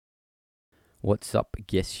What's up,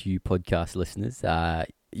 Guess You podcast listeners?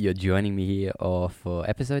 You're joining me here for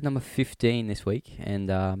episode number 15 this week.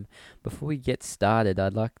 And before we get started,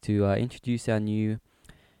 I'd like to introduce our new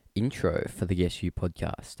intro for the Guess You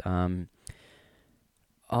podcast.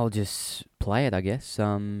 I'll just play it, I guess.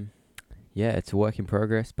 It's a work in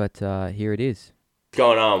progress, but here it is. What's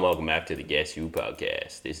going on? Welcome back to the Guess You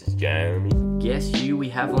podcast. This is Jeremy. Guess who we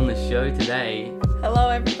have on the show today? Hello,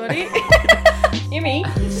 everybody. You me?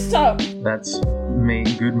 Stop. That's me.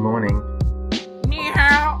 Good morning. Ni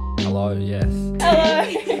hao. Hello, yes.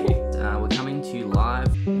 Hello. We're coming to you live.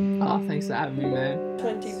 Oh, thanks for having me, man.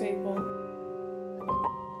 20 people.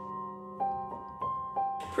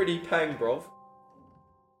 Pretty pang, bro.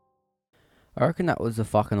 I reckon that was a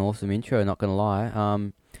fucking awesome intro, not gonna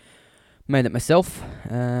lie. Made it myself.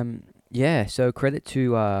 So credit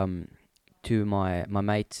to my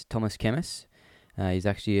mate Thomas Kemmis. He's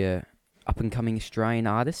actually a up and coming Australian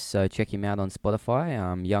artist, so check him out on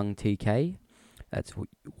Spotify. Young TK, that's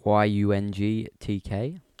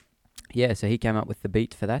YUNG-TK. Yeah, so he came up with the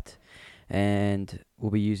beat for that, and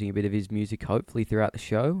we'll be using a bit of his music hopefully throughout the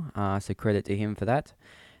show. So credit to him for that.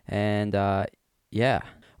 And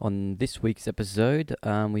on this week's episode,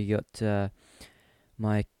 we got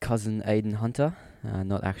my cousin Ayden Hunter,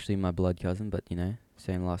 not actually my blood cousin, but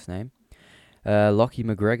same last name. Lachie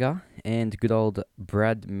McGregor and good old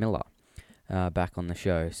Brad Miller back on the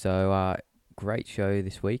show. So great show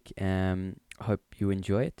this week. Hope you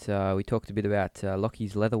enjoy it. We talked a bit about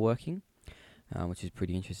Lachie's leatherworking, which is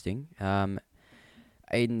pretty interesting.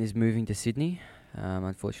 Ayden is moving to Sydney,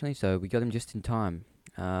 unfortunately, so we got him just in time.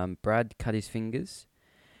 Brad cut his fingers,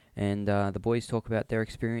 and the boys talk about their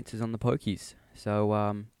experiences on the pokies.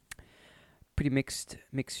 So pretty mixed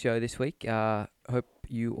show this week. Hope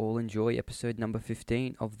you all enjoy episode number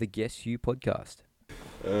 15 of the Guess You podcast.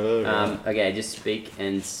 Okay, just speak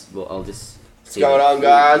and I'll just... What's going on,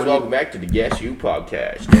 guys? Welcome back to the Guess You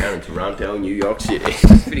podcast down in Toronto, New York City.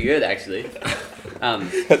 It's pretty good, actually. You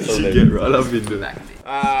should get right up into it.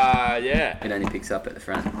 Yeah. It only picks up at the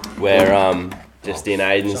front. We're just in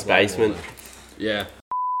Ayden's basement. Yeah.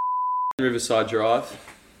 Riverside Drive.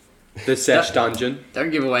 The Sesh Dungeon.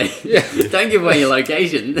 Don't give away. Don't give away your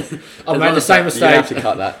location. I made the same mistake. You have to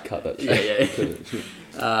cut that.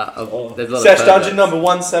 There's a lot Sesh of Dungeon number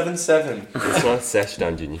 177. It's not a Sesh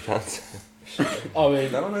Dungeon, you can't say. I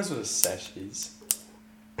mean, no one knows what a sesh is.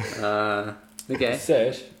 Okay.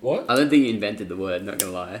 Sesh? What? I don't think you invented the word, not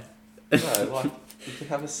gonna lie. No, you can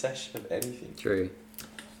have a sesh of anything. True.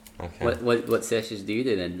 Okay. What sessions do you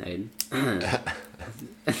do then, Ayden?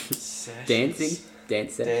 Sessions. Dancing?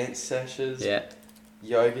 Dance sessions. Yeah.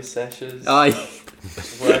 Yoga sessions. Oh,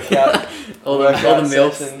 Workout. all the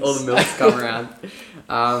milfs sessions. come around.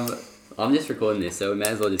 I'm just recording this, so we may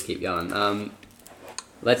as well just keep going.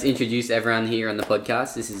 Let's introduce everyone here on the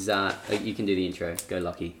podcast. This is you can do the intro. Go,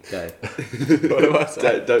 Lachie. Go. What do I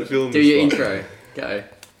say? Don't feel in Do the your spot. intro.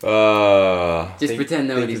 Go. Just pretend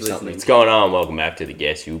nobody's listening. What's going on? Welcome back to the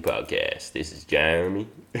Guess You podcast. This is Jeremy.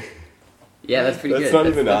 Yeah, that's pretty That's good. not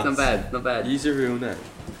even that's us. not bad. Use your real name.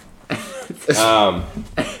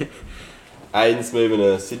 Ayden's moving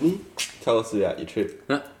to Sydney. Tell us about your trip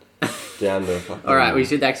down the fucking... All right, we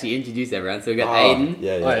should actually introduce everyone. So we've got Ayden.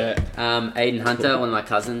 Yeah. Ayden Hunter, one of my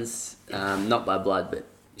cousins. Not by blood, but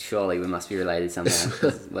surely we must be related somehow.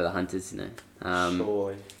 'Cause we're the hunters,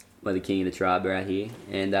 Surely. We're the king of the tribe right here.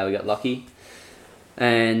 And we got Lachie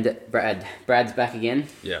and Brad. Brad's back again.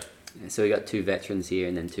 Yeah. So we got two veterans here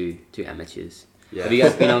and then two amateurs. Yeah. Have you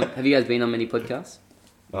guys been on many podcasts?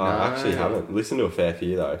 I actually haven't. Listened to a fair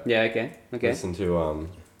few though. Yeah. Okay. Listen to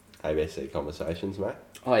ABC Conversations, mate.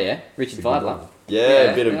 Oh yeah, Richard Feidler. Yeah,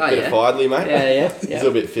 Yeah. a bit of Oh, bit yeah. of Feidley, mate. Yeah. He's a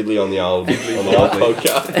little bit fiddly on the old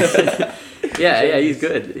podcast. Yeah, he's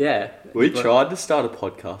good. Yeah. We tried to start a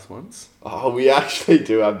podcast once. Oh, we actually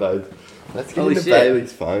do have those. Let's get Holy into shit.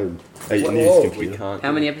 Bailey's phone. Hey, Whoa, news we computer. can't.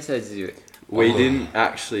 How many episodes did you? We didn't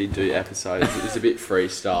actually do episodes. It was a bit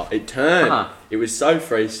freestyle. It turned. Uh-huh. It was so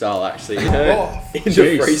freestyle, actually. It turned into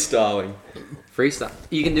jeez. freestyling. Freestyle.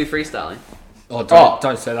 You can do freestyling. Oh,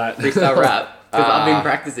 Don't say that. Freestyle rap. Because I've been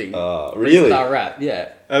practicing. Really? Freestyle rap. Yeah.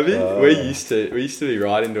 Have you? We used to be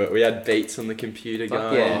right into it. We had beats on the computer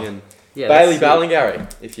Fuck going. yeah. And Yeah. Bailey that's sick.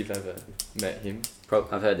 Ballingarry, if you've ever met him.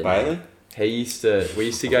 I've heard it. Bailey? We used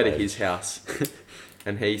to go to his house,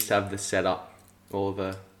 and he used to have the setup, all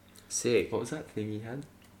the... Sick. What was that thing he had?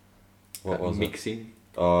 What was it? Mixing.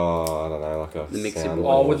 Oh, I don't know, like a The mixer sound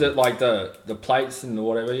board. Oh, was it like the plates and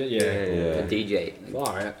whatever? Yeah. Yeah. The DJ.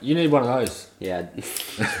 Alright. You need one of those. Yeah.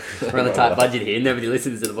 We're on a tight budget here. Nobody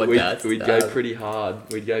listens to the podcast. We'd go pretty hard.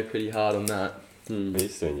 We'd go pretty hard on that. We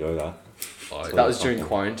used to enjoy that. That was during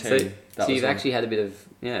quarantine. So, That So was you've one- actually had a bit of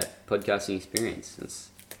podcasting experience. That's,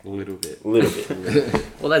 a little bit. Little bit.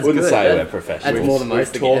 well, that's Wouldn't good. say That- we're professionals. That's more than We've most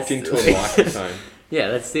of the talked guests. into a microphone. Yeah,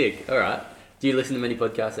 that's sick. All right. Do you listen to many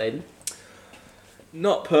podcasts, Ayden?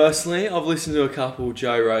 Not personally. I've listened to a couple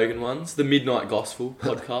Joe Rogan ones. The Midnight Gospel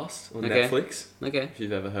podcast on Okay. Netflix. Okay. If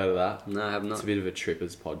you've ever heard of that. No, I have It's not. a bit of a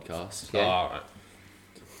trippers podcast. Yeah. Alright.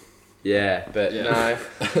 Yeah, but Yeah. no.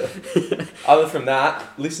 Other from that,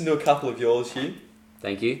 listen to a couple of yours, Hugh.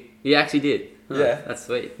 Thank you. You actually did. Huh, Yeah. That's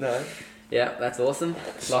sweet. No. Yeah, that's awesome.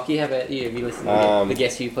 Lachie, how about you? Have you listened to the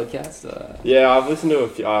Guess Who podcast? Or? Yeah, I've listened to a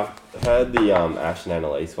few. I've heard the Ash and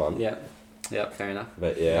Annalise one. Yeah. Yep, fair enough.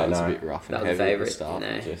 But yeah, that was no. a bit rough and That was a heavy at the favourite, start. you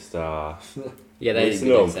know. Just Yeah, they listen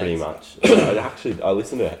did to good them pretty sense. much. I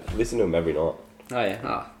listen to them every night. Oh, yeah.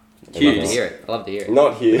 Oh, Huge. love to hear it. I love to hear it.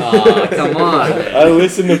 Not here. Oh, come on. I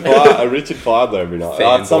listen to Richard Fidler every night.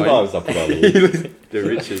 Fanboy. Sometimes I put on here. The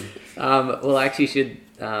Richard. Well, I actually should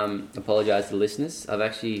apologise to the listeners. I've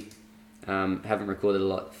actually haven't recorded a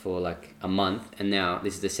lot for like a month, and now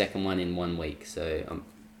this is the second one in 1 week. So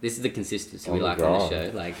this is the consistency we Oh, like on the God.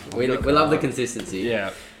 show. Like we love the consistency.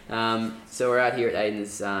 Yeah. So we're out here at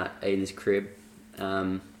Ayden's crib.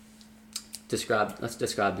 Let's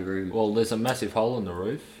describe the room. Well, there's a massive hole in the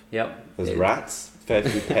roof. Yep. There's rats, fair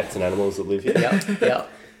few pets and animals that live here. Yep.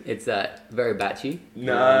 It's very batchy.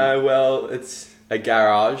 No, well, it's a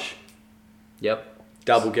garage. Yep.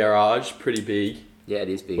 Double garage, pretty big. Yeah, it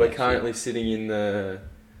is big. We're actually. currently sitting in the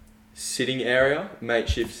sitting area,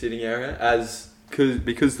 makeshift sitting area,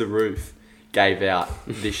 because the roof gave out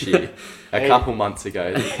this year, a couple months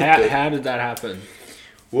ago. How did that happen?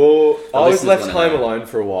 Well, The I was listeners left wanna home know. alone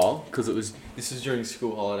for a while because this was during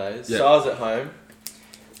school holidays. Yeah. So I was at home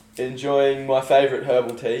enjoying my favourite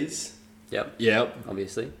herbal teas Yep. Yep.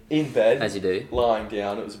 Obviously, in bed, as you do. lying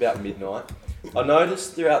down. It was about midnight. I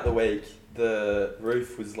noticed throughout the week the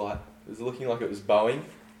roof was looking like it was bowing.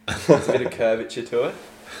 There's a bit of curvature to it,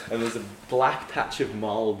 and there's a black patch of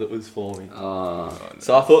mould that was forming. Oh.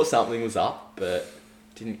 So I thought something was up, but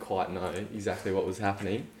didn't quite know exactly what was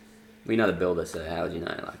happening. We know the builder, so how would you know?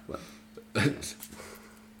 Like, what?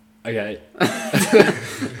 Okay.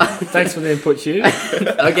 Thanks for the input, Hugh.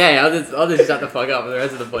 Okay, I'll just shut the fuck up for the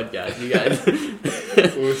rest of the podcast. You guys.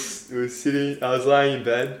 We were sitting, I was laying in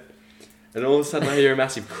bed, and all of a sudden I hear a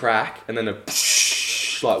massive crack, and then a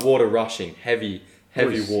like water rushing, heavy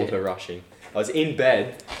Holy water shit. rushing. I was in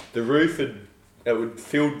bed, the roof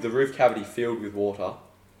the roof cavity filled with water,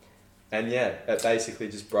 and yeah, it basically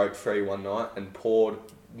just broke free one night and poured.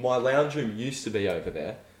 My lounge room used to be over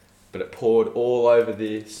there, but it poured all over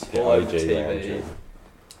this, The all over OG the TV. lounge room.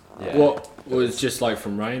 Yeah. What was just like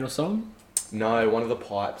from rain or something? No, one of the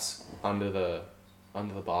pipes under the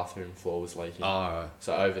bathroom floor was leaking. Oh.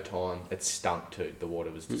 So over time, it stunk too. The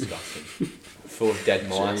water was disgusting, full of dead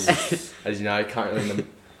mice. As you know, currently in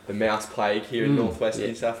the mouse plague here in northwest Yeah.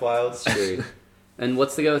 New South Wales. True. And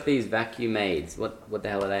what's the go with these vacuum maids? What the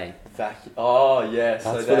hell are they? Oh yeah,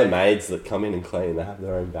 so That's for the maids that come in and clean. They have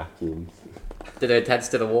their own vacuums. Do they attach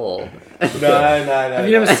to the wall? No. Have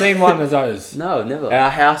you never seen one of those? No, never. Our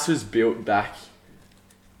house was built back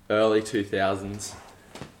early 2000s,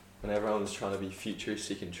 when everyone was trying to be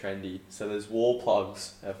futuristic and trendy. So there's wall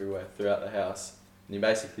plugs everywhere throughout the house, and you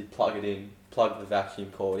basically plug it in, plug the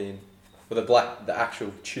vacuum cord in with the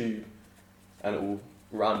actual tube, and it will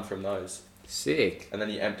run from those. Sick. And then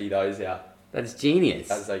you empty those out That's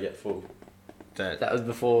genius. as they get full. That was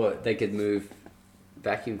before they could move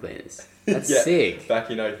vacuum cleaners. That's Yeah, sick. Back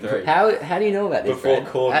in 03. How do you know about this, Before Brad?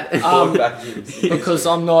 cord Um, vacuums. Because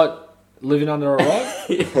I'm not living under a rock.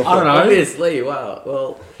 I don't know. Obviously, wow.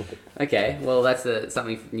 Well, okay. Well, that's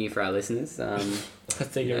something new for our listeners. I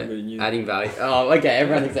think you know, everybody knew. adding value. Oh, okay.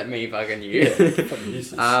 Everyone except me fucking knew. Fucking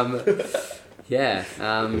useless. Yeah.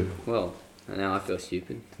 Well, now I feel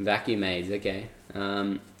stupid. Vacuum aids. Okay.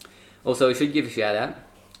 Also, we should give a shout out.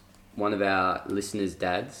 One of our listeners'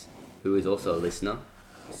 dads, who is also a listener,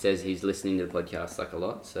 says he's listening to the podcast like a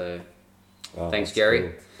lot. So thanks, That's Jerry.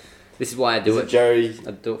 cool. This is why I do Is it. it Jerry?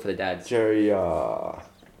 I do it for the dads. Jerry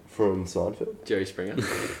from Seinfeld? Jerry Springer.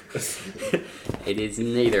 It is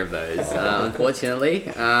neither of those, unfortunately.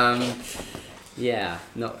 Yeah,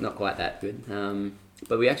 not quite that good.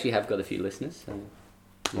 But we actually have got a few listeners. So,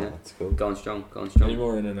 Oh, yeah, that's cool. going strong. Any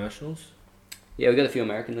more internationals? Yeah, we got a few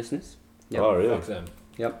American listeners. Yep. Oh, really? Fuck them.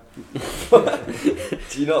 Yep.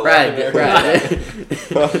 Do you not Brad, like Brad,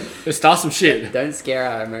 Let's start some shit. don't scare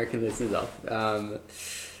our American listeners off.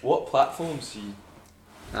 What platforms do you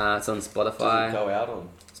It's on does it Spotify, go out on?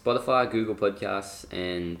 Spotify, Google Podcasts,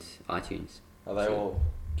 and iTunes. Are they all?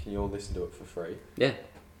 Can you all listen to it for free? Yeah.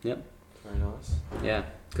 Yep. Very nice. Yeah,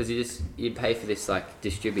 because you pay for this like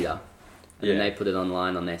distributor, and then they put it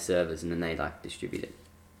online on their servers, and then they like distribute it,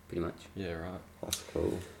 pretty much. Yeah, right. That's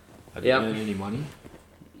cool. Have you earned any money?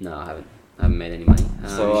 No, I haven't made any money.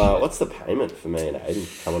 So, what's the payment for me and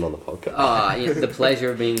Ayden coming on the podcast? Yeah, the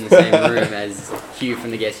pleasure of being in the same room as Hugh from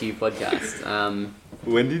the Guess Hugh podcast.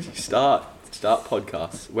 When did you start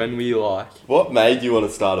podcasts? When were you like... What made you want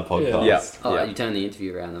to start a podcast? Yeah. You turned the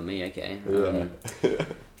interview around on me, okay. Yeah.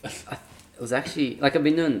 It was actually, like, I've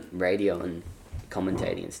been doing radio and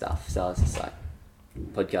commentating and stuff, so I was just like,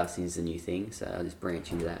 podcasting is the new thing, so I'll just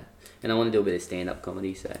branch into that. And I want to do a bit of stand-up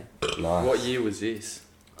comedy, so... Nice. What year was this?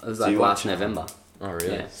 It was Do like you last watch- November. Oh,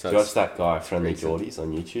 really? Yeah. So Do you watch it's that guy, Friendly recent. Geordies,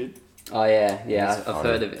 on YouTube? Oh, yeah, He's I've funny.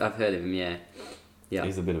 heard of him, yeah. Yeah.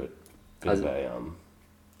 He's a bit of a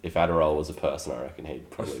if Adderall was a person, I reckon he'd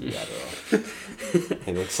probably be Adderall.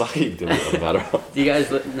 He looks like he'd do a lot of Adderall. Do you guys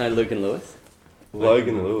know Luke and Lewis?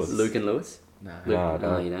 Logan Lewis. Luke and Lewis? No. No, I No,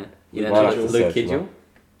 don't. you don't. You Might don't have know to Luke search him Kidgel?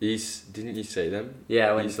 up. Didn't you see them? Yeah,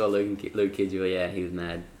 I went and saw Luke Kidgel, yeah, he was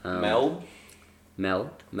mad. Mel?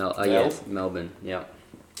 Oh, yes, Melbourne, yeah.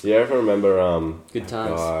 Do you ever remember Good that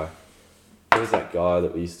times. guy? Who was that guy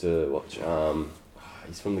that we used to watch?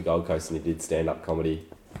 He's from the Gold Coast and he did stand-up comedy.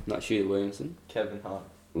 Not Shooter Williamson? Kevin Hart.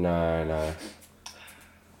 No.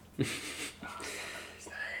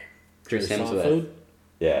 Chris Hemsworth. Seinfeld?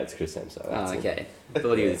 Yeah, it's Chris Hemsworth. Oh, that's it. okay. I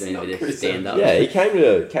thought he was doing a bit of stand-up. Yeah, he came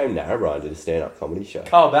to Narrabri and did a stand-up comedy show.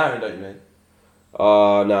 Carl Barron, don't you mean?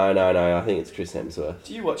 Oh, no. I think it's Chris Hemsworth.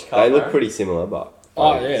 Do you watch Carl They Barron? look pretty similar, but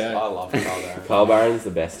Oh, yeah. I love Carl Barron. Carl Barron's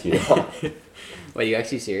the best here. Wait, are you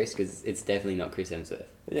actually serious? Because it's definitely not Chris Hemsworth.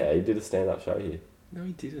 Yeah, he did a stand-up show here. No,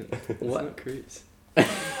 he didn't. It's What? not Chris.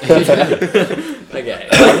 Okay.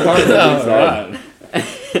 Right.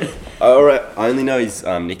 Alright, I only know his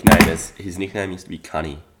nickname used to be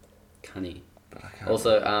Cunny. Cunny. But I can't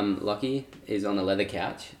Also, Lachie is on a leather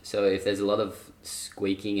couch, so if there's a lot of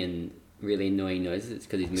squeaking and really annoying noises, it's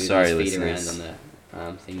because he's moving Sorry, his feet listeners. around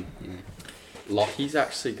on the thing. You know. Lockie's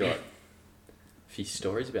actually got a few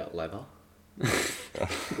stories about leather.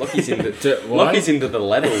 Lockie's into the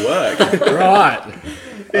leather work. Right.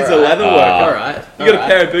 He's a leather worker. Alright. You got a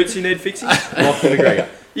pair of boots you need fixing? Lockie McGregor.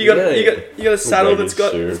 You got a saddle that's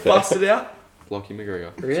got Sure. it's busted out? Lockie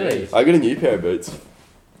McGregor. Really? I got a new pair of boots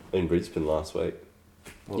in Brisbane last week.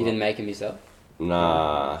 You didn't make them yourself?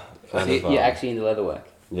 Nah. So you're actually into leather work?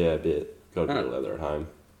 Yeah, a bit. Got a bit of Huh. leather at home.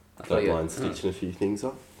 I thought Don't you- mind stitching a few things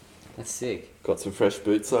up. That's sick. Got some fresh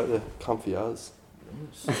boots though, they're comfy as.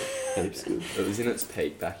 Heaps good. It was in its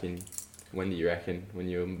peak back in, when do you reckon, when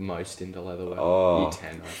you were most into leather work? Oh. Year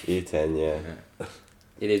 10, right? Year 10, yeah.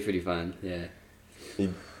 It is pretty fun, yeah.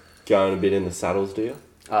 Going a bit in the saddles, do you?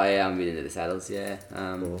 Oh yeah, I'm a bit into the saddles, yeah.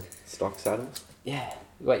 Or stock saddles? Yeah.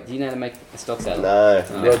 Wait, do you know how to make a stock saddle? No,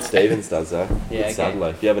 Oh. Rod Stevens does though. Yeah, okay. Saddler.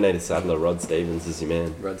 If you ever need a saddler, Rod Stevens is your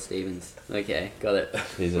man. Rod Stevens. Okay, got it.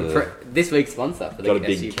 He's This week's sponsor for the got a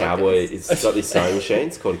SU big podcast. cowboy. It's got this sewing machine.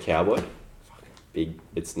 It's called a cowboy. Big.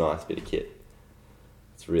 It's nice bit of kit.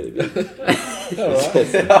 It's really big.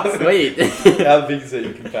 Sweet. How big is it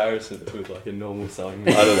in comparison to like a normal sewing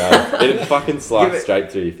I don't know. It fucking slides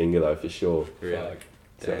straight through your finger though, for sure. Really?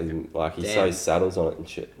 So, like he Damn. sews saddles on it and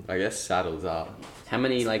shit. I guess saddles are How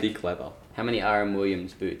many like thick leather. how many RM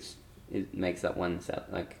Williams boots makes that one saddle?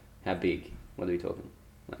 Like how big? What are we talking?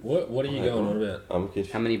 What are you going on about? I'm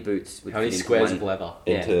confused. How many boots would How many fit into squares one? of leather?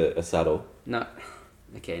 Into a saddle. No.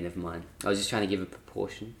 Okay, never mind. I was just trying to give a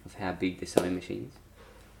proportion of how big the sewing machine is.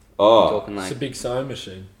 Oh, Talking It's like a big sewing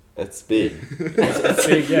machine. it's big. It's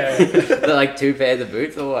big, yeah. they're like 2 pairs of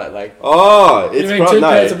boots or what? Like Oh, You it's mean pro- 2 no.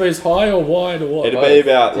 pairs of boots high or wide or what? It'd be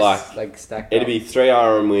about just, like stacked it'd up. be 3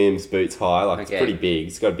 RM Williams boots high. Like Okay. it's pretty big.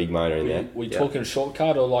 It's got a big motor in there. We Yeah. talking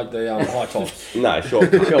shortcut or like the high tops? No,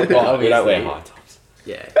 short. Short, We don't wear obviously. high tops.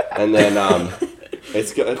 Yeah. And then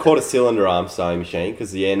it's got called a cylinder arm sewing machine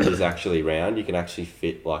because the end is actually round. You can actually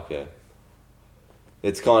fit like a.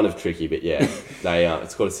 It's kind of tricky, but yeah,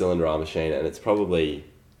 it's called a cylinder arm machine, and it's probably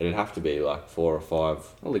it'd have to be like 4 or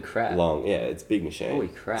 5 Holy crap. long. Yeah, it's a big machine. Holy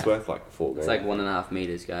crap. It's worth like $4 It's grand. like 1.5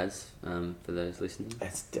 meters, guys. For those listening.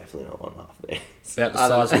 It's definitely not 1.5 meters. It's about the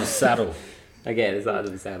size of a saddle. Okay, the size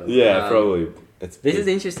of the saddle. Yeah, probably. It's This big. is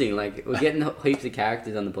interesting. Like we're getting heaps of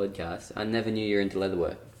characters on the podcast. I never knew you were into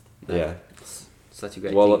leatherwork. Like, Yeah. it's such a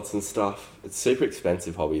great Wallets and stuff. It's super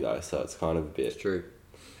expensive hobby though, so it's kind of a thing. It's bit true.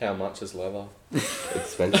 How much is leather?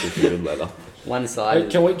 expensive for good leather. One Hey, side.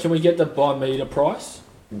 can we get the by meter price?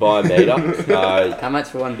 By a meter. How much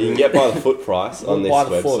for one You boot? can get by the foot price on this By the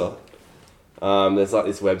website. foot. There's like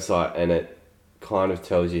this website and it kind of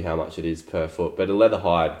tells you how much it is per foot, but a leather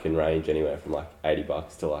hide can range anywhere from like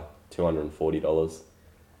 $80 to like $240.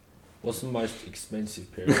 What's the most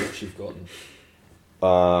expensive pair of boots you've gotten?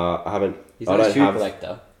 I haven't. He's I not a don't shoe have.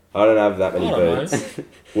 collector. I don't have that many I don't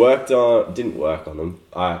boots. Didn't work on them.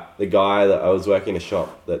 The guy that I was working in a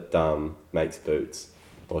shop that makes boots,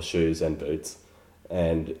 or shoes and boots,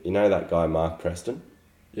 and you know that guy Mark Preston.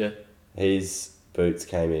 Yeah. His boots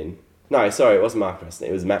came in. No, sorry, it wasn't Mark Preston.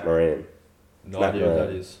 It was Matt Moran. No Matt idea what Moran.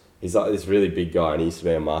 that is. He's like this really big guy, and he used to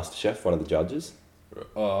be a MasterChef, one of the judges.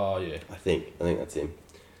 Oh, yeah. I think that's him.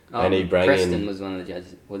 Oh, And he bring Preston in- was one of the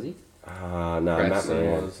judges, was he? No, Matt Preston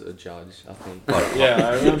Moran. was a judge, I think. Yeah,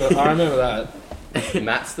 I remember that.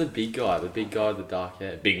 Matt's the big guy with the dark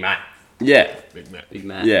hair. Big Matt. Yeah, Big man. Big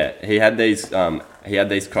Matt. yeah. He had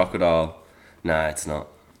these crocodile. No, it's not.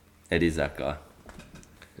 It is that guy.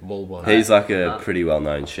 Bald one. He's like a pretty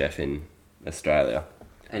well-known chef in Australia.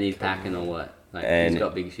 And he's packing or what? Like, And- he's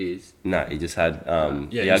got big shoes. No, he just had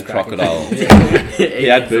he he's had packing. crocodile. He He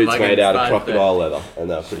had gets boots fucking made out of spud, crocodile leather, and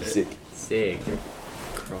they were pretty sick. but Sick.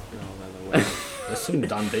 Crocodile leather. That's some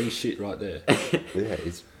Dundee shit right there. Yeah,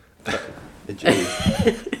 he's a G.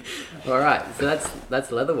 All right, so that's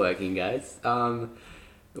leatherworking, guys.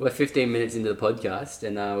 We're 15 minutes into the podcast,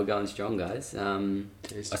 and we're going strong, guys.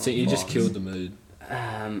 I think you just killed the mood.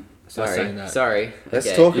 saying Sorry, that. sorry. Let's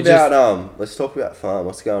Okay. talk You about farm.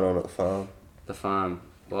 What's going on at the farm? The farm.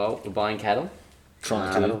 Well, we're buying cattle.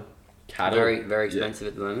 Trying to. Cattle. Very, very expensive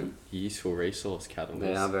at the moment. Useful resource, cattle.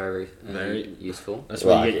 They are very, Very- useful. That's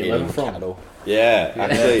where you Like get your eating leather from. Yeah,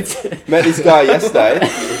 actually, met this guy yesterday.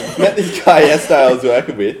 I was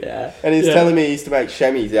working with, Yeah. and he's Yeah. telling me he used to make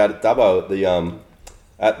chamois out at Dubbo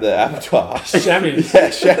at the abattoir. Chamois. Yeah,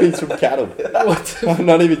 chamois from cattle. What? I'm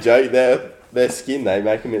not even joking. Their skin, they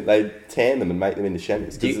make them. They tan them and make them into chamois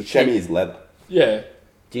Do because you- the chamois is leather. Yeah.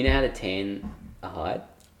 Do you know how to tan a hide?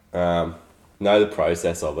 Know the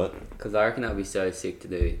process of it. Because I reckon that would be so sick to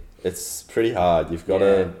do. It's pretty hard. You've got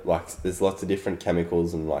to there's lots of different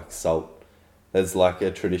chemicals and like salt. There's like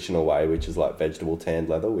a traditional way, which is like vegetable tanned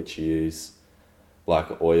leather, which you use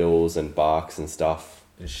like oils and barks and stuff.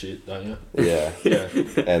 And shit, don't you? Yeah, Yeah.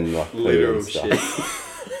 and like poo Literal and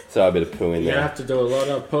stuff. Throw a bit of poo in You're there. gonna have to do a lot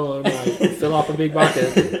of pulling, like, fill up a big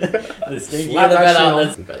bucket. Slap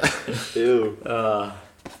that shit on. Ew.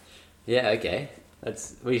 Yeah, okay.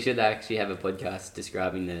 We should actually have a podcast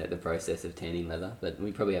describing the process of tanning leather, but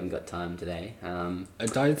we probably haven't got time today. I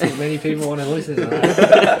don't think many people want to listen to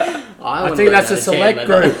that. I I wanna think learn that's how a to tan select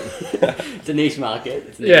leather. group. It's a niche market.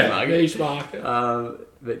 It's a niche Yeah, market. niche market.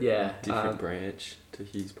 But yeah, Different branch to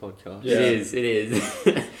his podcast. Yeah. it is.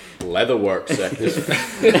 Leatherwork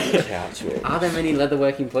sector. Couch, man. Are there many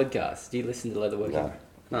leatherworking podcasts? Do you listen to leatherworking? No.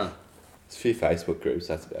 Huh. There's a few Facebook groups.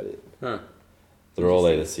 That's about it. Huh. They're all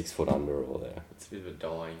either 6 foot under or there. It's a bit of a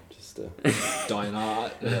dying. Just Dying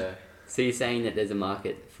art. Yeah. So you're saying that there's a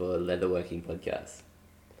market for leatherworking podcasts?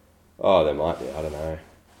 oh, there might be. I don't know.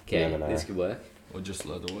 You Okay, never know. this could work. Or just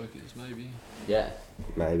leather workers, maybe. Yeah,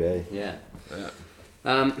 Maybe. yeah.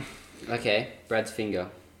 Yeah. Okay, Brad's finger.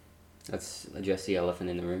 Let's address the elephant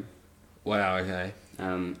in the room. Wow, okay.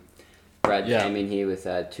 Brad Yeah. came in here with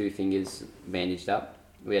 2 fingers bandaged up.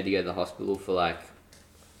 We had to go to the hospital for like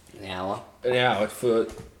an hour. An hour for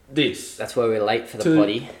this. That's why we're late for the 2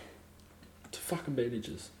 potty. To fucking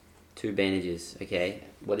bandages. 2 bandages. Okay,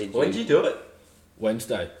 what did When did you do it?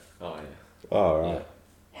 Wednesday. Oh, yeah. Oh, right.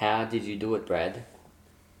 How did you do it, Brad?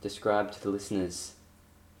 Describe to the listeners.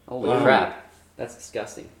 Holy Wow. crap, that's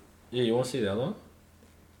disgusting. Yeah, you want to see the other one?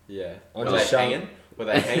 Yeah. I'll Were just they show- hanging? Were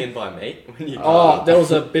they hanging by meat when you? Oh, there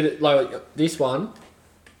was a bit of, like this one.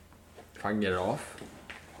 If I can get it off.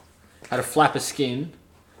 Had a flap of skin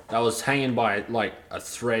that was hanging by like a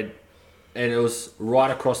thread, and it was right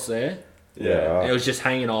across there. Yeah. It Right. was just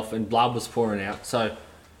hanging off, and blood was pouring out. So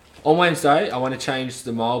on Wednesday, I want to change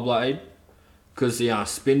the mile blade because the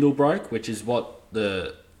spindle broke, which is what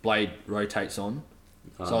the blade rotates on.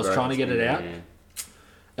 So I was trying to get it out. Yeah.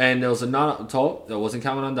 And there was a nut at the top that wasn't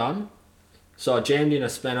coming undone. So I jammed in a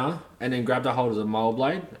spanner and then grabbed a hold of the mole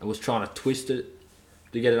blade and was trying to twist it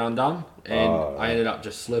to get it undone. And Oh, I ended up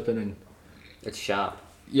just slipping and It's sharp.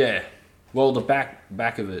 yeah. Well, the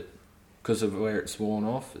back of it, because of where it's worn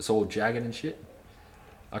off, it's all jagged and shit.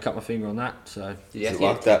 I cut my finger on that, so Did you Is have it to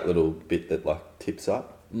like that little bit that like tips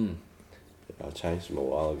up? mm. I changed them a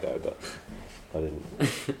while ago, but I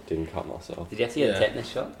didn't cut myself. Did you have to get Yeah. a tetanus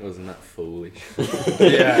shot? Wasn't that foolish?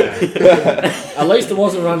 yeah. At least it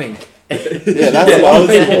wasn't running. Yeah, that's what I was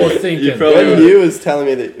People were thinking. thinking. When you was telling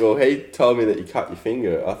me that, well, he told me that you cut your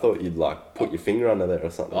finger. I thought you'd like put your finger under there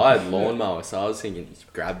or something. I had lawnmower, so I was thinking he's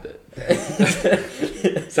grabbed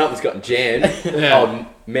it. Something's got jammed. Yeah. Oh,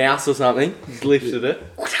 mouse or something. He's lifted it.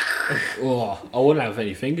 Oh, I wouldn't have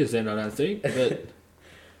any fingers then, I don't think. But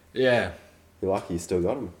yeah. You're lucky you still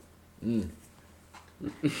got them.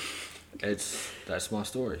 That's my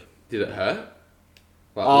story. Did it hurt?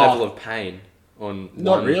 Like Oh. level of pain on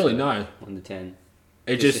Not 1 really, to- no. 1 to 10.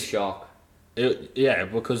 It Just a just shock.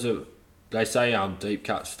 because they say deep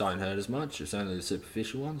cuts don't hurt as much. It's only the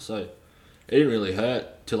superficial ones, so it didn't really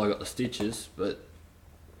hurt till I got the stitches. But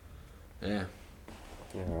yeah,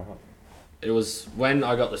 Yeah, right. it was when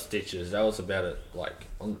I got the stitches. That was about it. Like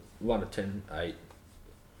on 1 to 10, 8.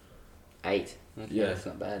 8. Okay, Yeah. that's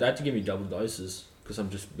not bad. They had to give me double doses because I'm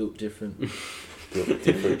just built different. Built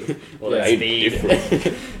different. Well, Yeah. that's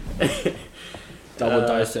speed. Double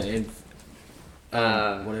dose and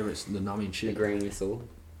Uh, whatever it's the numbing the shit. green whistle.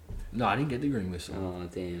 No, I didn't get the green whistle. Oh,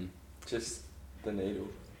 damn. Just the needle.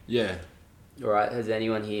 Yeah. Alright, has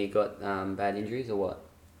anyone here got bad injuries or what?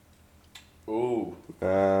 Ooh.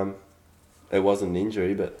 It wasn't an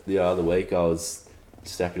injury, but the other week I was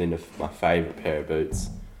stepping into my favourite pair of boots,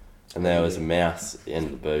 and there was a mouse at the end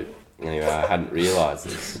of the boot. Anyway, I hadn't realised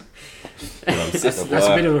this. And I'm sitting at That's a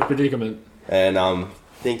work, bit of a predicament. and I'm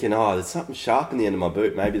thinking, oh, there's something sharp in the end of my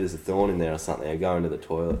boot. Maybe there's a thorn in there or something. I go into the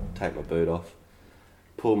toilet, take my boot off,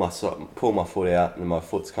 pull my foot out, and my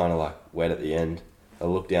foot's kind of like wet at the end. I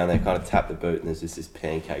look down there, kind of tap the boot, and there's just this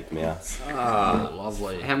pancaked mouse. Oh,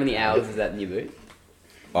 lovely. How many hours is that in your boot?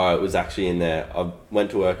 Oh, it was actually in there. I went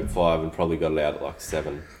to work at 5 and probably got it out at like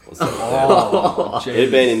 7 or something. Oh, It had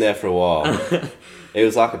been in there for a while. It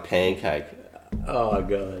was like a pancake. Oh,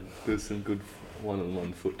 God. There's some good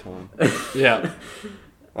one-on-one foot time. yeah.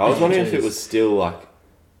 I was wondering if Jeez. it was still like,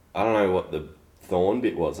 I don't know what the thorn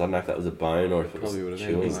bit was. I don't know if that was a bone or if it was Probably would've been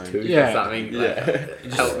chewing. a bone. Tooth Yeah. or something. Yeah.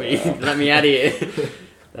 Like, help me. Let me out of here.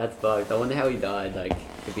 That's fucked. I wonder how he died. Like,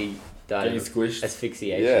 if he died Getting of squished.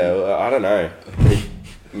 asphyxiation. Yeah, well, I don't know.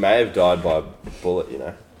 He may have died by a bullet, you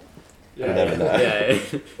know. You never know.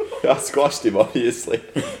 Yeah. I squashed him, obviously.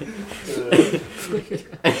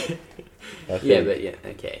 Yeah, but yeah,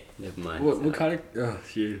 okay. Never mind. What kind of... Oh,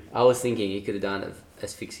 shoot. I was thinking he could have died of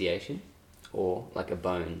asphyxiation or like a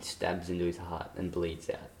bone stabs into his heart and bleeds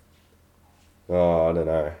out. Oh, I don't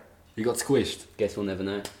know. You got squished. Guess we'll never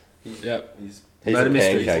know. Yep. His, He's Murder a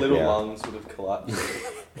mystery. pancake little now. lungs would have collapsed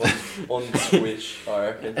on squish, I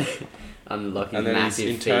reckon. Unlucky, And then his massive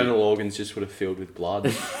internal organs just would have filled with blood.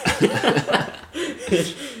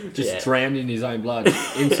 Just Yeah. drowned in his own blood.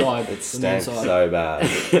 Inside. It from stank inside. so bad.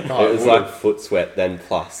 Oh, It was like foot sweat, then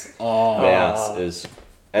plus Oh. mouse. It was,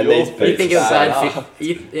 and Your these feet boots You think are it was so- bad for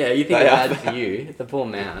you? Yeah, you think They it was are bad for you? The poor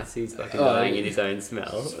mouse, he's fucking Oh, dying yeah. in his own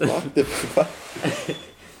smell. What the fuck?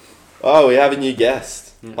 Oh, we have a new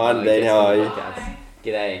guest. Hi, Nadine, guess how on are the you? podcast.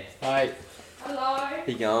 G'day. Hi. Hello.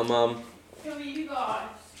 Hey, go, Mum. Who are you guys?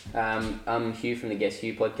 I'm Hugh from the Guess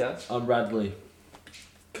Hugh podcast. I'm Bradley.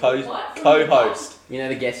 What? Co-host. You know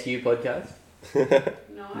the Guess Hugh podcast?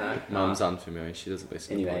 No. No. Mum's unfamiliar. She doesn't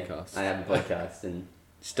listen Anyway, to podcasts. I have a podcast and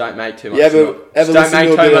Just don't make too much You ever- noise. ever Just don't listen make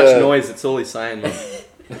to a too bit much of- noise. That's all he's saying, Mum.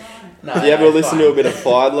 no, Do you ever no, it's listen fine. to a bit of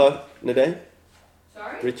Fiedler, Nadine?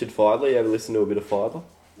 Sorry? Richard Fiedler, you ever listen to a bit of Fiedler?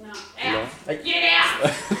 No. Out. Get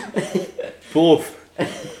out. Poof.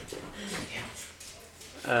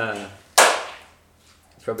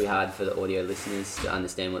 It's probably hard for the audio listeners to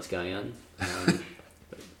understand what's going on.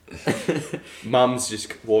 Mum's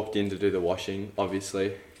just walked in to do the washing,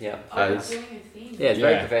 obviously. Yeah. I'm As- doing a thing. Yeah, it's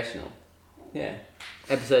very Yeah. professional. Yeah.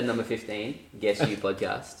 Episode number 15, Guess You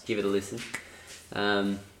podcast. Give it a listen.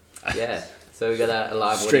 Yeah. So we've got a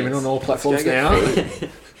live Streaming audience. on all platforms Let's go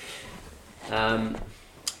Um,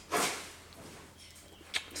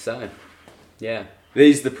 so, yeah.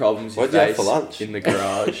 These are the problems you What'd you have face for lunch? in the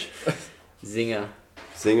garage. Zinger.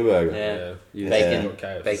 Zingerburger. Yeah. You Bacon.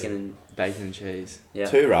 Okay. Bacon and... Bacon and cheese. Yeah.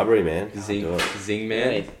 Too rubbery, man. Can't Zing, do it. zing man.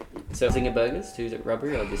 Wait, so Zinger burgers, too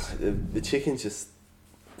rubbery or just... The chicken just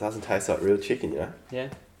doesn't taste like real chicken, you know? Yeah.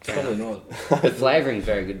 Probably not. The flavouring's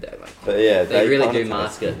very good though. Like, But yeah, they really kinda do taste-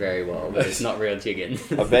 mask it very well, but it's not real chicken.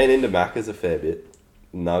 I've been into Macca's a fair bit.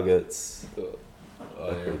 Nuggets. Oh,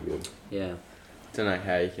 They're yeah. pretty good. Yeah. Don't know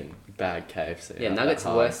how you can bag KFC. Yeah, out nuggets that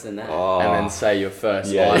are hard. worse than that. Oh, And then say your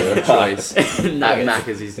first Yeah, item of you're choice. Nuggets.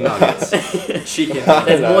 Macca's is nuggets. Chicken.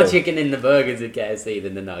 There's No. more chicken in the burgers at KFC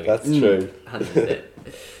than the nuggets. that's true.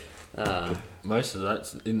 100%. Most of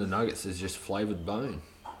that's in the nuggets is just flavoured bone.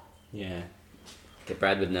 Yeah. Okay,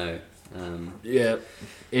 Brad would know. Yeah.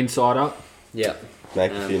 Insider. Yeah.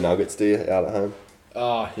 Make a few nuggets, do you, out at home?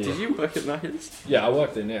 Oh, yeah. Did you work at Macca's? Yeah, I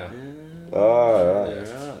work there now. Oh, right.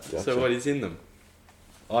 Yeah, right. Gotcha. So what is in them?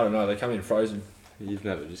 I don't know, they come in frozen. You've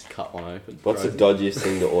never just cut one open. What's frozen? the dodgiest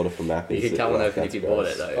thing to order from Macca's? You could that cut you're one like, open if that's you bought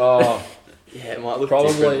gross? it though. Oh, Yeah, it might look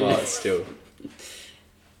Probably- different, but still.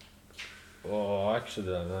 I actually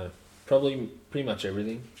don't know. Probably pretty much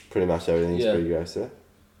everything. Pretty much everything's Yeah. pretty gross, yeah?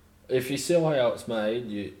 if you see how it's made,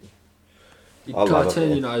 you I love can't it, turn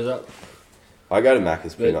man. your nose up. I go to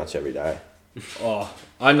Macca's pretty But- much every day. Oh,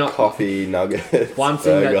 I know. Coffee, nuggets, One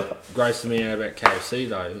thing burger. that grosses me out about KFC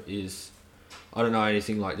though is I don't know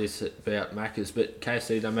anything like this about Macca's, but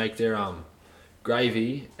KFC they make their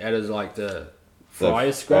gravy out of like the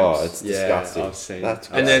fryer scraps. Oh, it's disgusting. I've seen.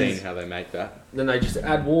 That's I've gross. seen how they make that. Then they just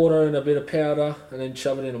add water and a bit of powder and then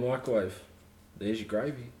shove it in a microwave. There's your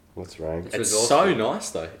gravy. What's wrong? It's It's resourceful. so nice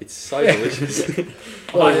though. It's so delicious.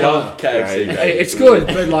 Well, I yeah. love KFC. Right. Hey, it's good,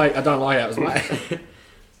 but like I don't like how it was made.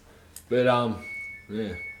 But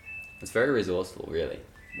yeah. It's very resourceful, really.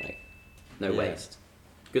 Like, no Yeah. waste.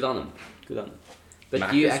 Good on them. Good on them. But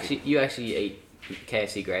Macca's- you actually eat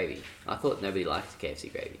KFC gravy. I thought nobody liked KFC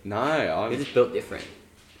gravy. No, It's I'm just built different.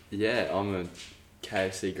 I'm a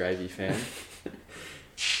KFC gravy fan.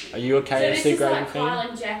 Are you a So this KFC is gravy like fan? Kyle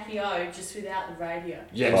and Jackie O, just without the radio.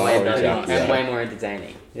 Yes. Oh, way yeah, better yeah. and way more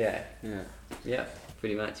entertaining. Yeah. Yeah. Yeah,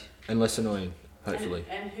 pretty much. And less annoying, hopefully.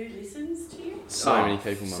 And who listens to you? So Oh, many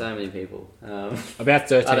people, Mum. So many people. About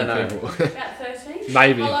 13 I don't know. people. About 13?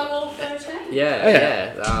 Maybe. Hello, all 13? yeah,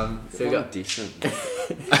 Yeah. yeah. So we got decent.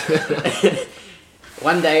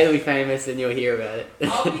 one day it'll be famous and you'll hear about it.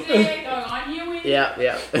 I'll be there going on here with Yeah,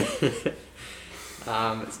 yeah.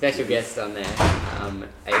 Special guest on there,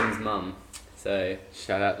 Ayden's mum. So,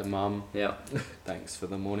 Shout out to Mum. yeah. Thanks for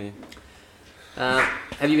the money.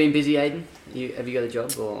 Have you been busy, Ayden? Have you got a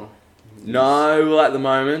job or? No, well at the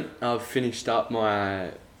moment I've finished up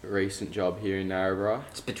my recent job here in Narrabri.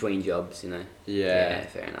 It's between jobs, you know. Yeah.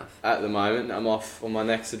 Fair enough. At the moment I'm off on my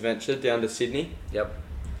next adventure down to Sydney Yep.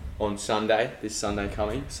 on Sunday. This Sunday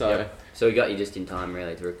coming. So Yep. So we got you just in time,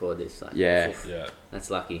 really, to record this. Like, Yeah. oof, Yeah. that's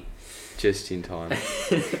lucky. just in time.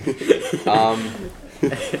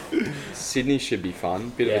 Sydney should be fun.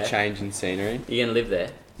 Bit of Yeah. a change in scenery. You gonna live there?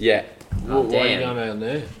 Yeah. Oh, Why are you damn. going down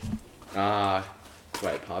there?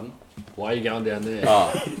 Wait, pardon? Why are you going down there?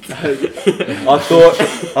 Oh, I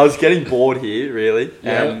thought I was getting bored here, really.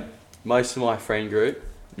 Yeah. Most of my friend group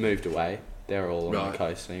moved away. They're all on Right. the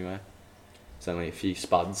coast anyway. There's only a few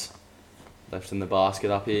spuds left in the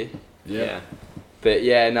basket up here. Yeah. But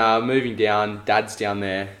yeah, no, moving down. Dad's down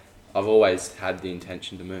there. I've always had the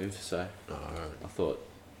intention to move, so I thought,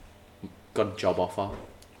 got a job offer,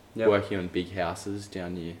 Yep. working on big houses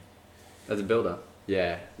down here. As a builder.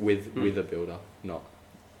 Yeah, with a builder, not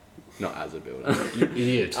as a builder. You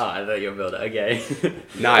idiot. Oh, I thought you were a builder. Okay.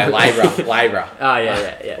 No, labourer. Oh,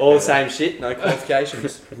 yeah. All the same shit, no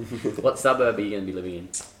qualifications. What suburb are you going to be living in?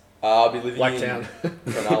 I'll be living Blacktown. in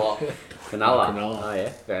Cronulla, Cronulla. Cronulla. Oh, yeah.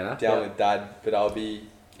 Fair enough. down Yeah. with Dad, but I'll be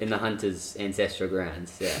In the hunters' ancestral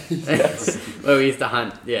grounds. Yeah. yes, Where we used to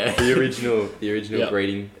hunt. Yeah. the original Yep.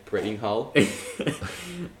 breeding hole.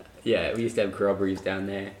 Yeah, we used to have corroborees down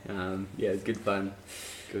there. Yeah, it was good fun.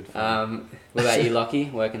 Good fun. What about you,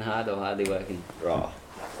 Lachie? Working hard or hardly working? Oh,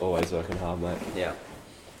 always working hard, mate. Yeah.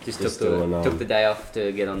 Just Just took doing, the day off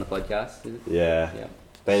to get on the podcast. Is it? Yeah. Yeah.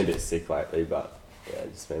 Been a bit sick lately, but yeah,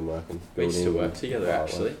 just been working. We used to building work together and-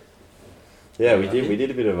 actually. Yeah, we did. We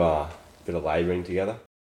did a bit of labouring together.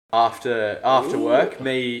 After work,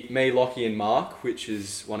 me, Lachie and Mark, which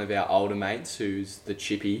is one of our older mates, who's the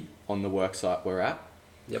chippy on the work site we're at.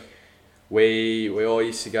 Yep. We all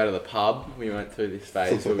used to go to the pub. We went through this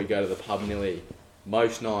phase where we go to the pub nearly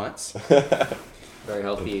most nights. Very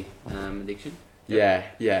healthy addiction. Yeah.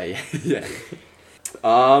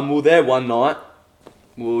 Well, there one night,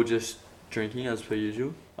 we were just drinking as per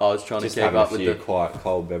usual. I was trying Just to keep having a up with few the quite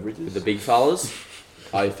cold beverages. with the big fellas.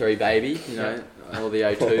 03 baby, you know, all the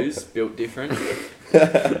O2s built different.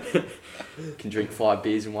 Can drink 5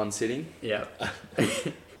 beers in one sitting. Yeah.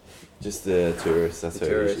 Just the tourists. That's The where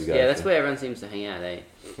we tourists. should go. Yeah, that's to. where everyone seems to hang out, eh?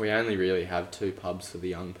 We only really have 2 pubs for the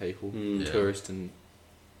young people. Mm. Yeah. Tourist and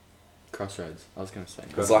Crossroads. I was going to say.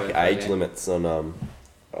 There's like Crossroads, age yeah. limits on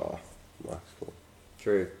Mark's cool.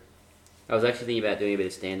 True. I was actually thinking about doing a bit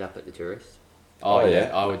of stand up at the Tourist. Oh, Oh, yeah.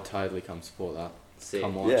 yeah. I would totally come support that. Sick.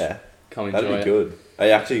 Come watch. Yeah, Come enjoy that'd be it. good. Are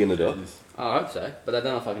you actually gonna do it? Oh, I hope so, but I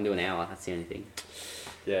don't know if I can do an hour. That's the only thing.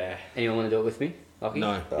 Yeah. Anyone want to do it with me? Lachie?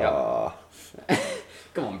 No. Ah,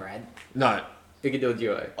 Come on, Brad. No. We can do a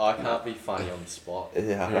duo. I can't be funny on the spot.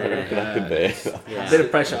 yeah, I reckon that could be. Yeah. Bit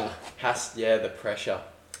of pressure. The pressure.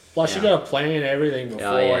 Plus, you Yeah. got to plan everything Oh,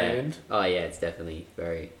 beforehand. Oh, yeah, it's definitely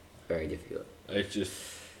very, very difficult. It's just,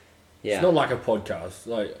 Yeah. it's not like a podcast.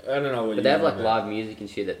 Like, I don't know what But you they have know like about. live music and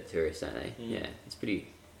shit at the Tourist, don't they? Mm. Yeah, it's pretty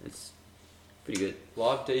good.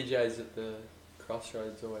 Live DJs at the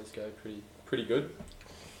Crossroads always go pretty good.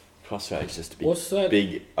 Crossroads just a big, What's that?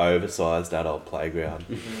 big, oversized adult playground.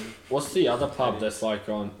 What's the other pub that's like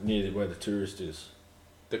on near where the Tourist is?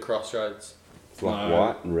 The Crossroads. Like No.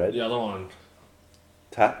 white and red. The other one.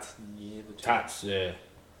 Tats. Near the Tats, yeah.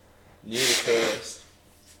 Near the tourist.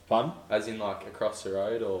 Pardon? As in like across the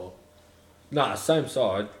road or. Nah, same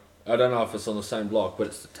side. I don't know if it's on the same block, but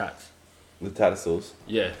it's the Tats. The Tattersalls.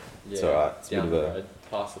 Yeah. It's alright. It's a down bit the of a road,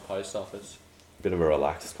 past the post office. bit of a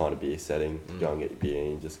relaxed kind of beer setting. Go and get your beer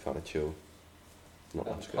and just kind of chill. Not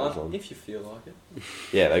much goes on. If you feel like it.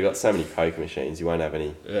 Yeah, they got so many poker machines. You won't have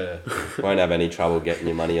any trouble getting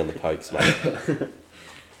your money on the pokes, mate.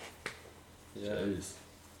 Yeah. Jeez.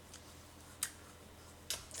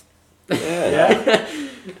 Yeah.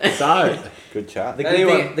 So, Good chat. The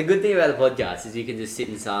good thing about the podcast is you can just sit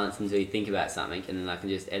in silence until you think about something, and then I can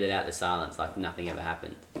just edit out the silence like nothing ever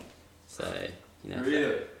happened. So, you know.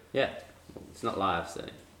 Really? Yeah. It's not live, so.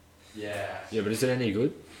 Yeah. yeah, but is it any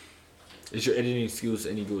good? Is your editing skills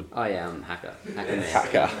any good? Oh yeah, I'm a hacker. Hacker man.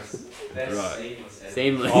 Hacker. That's Right. seamless.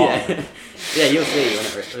 Seamless. Oh. Yeah. Yeah, you'll see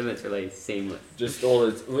when it's released. Seamless. Just all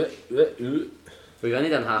the... We've only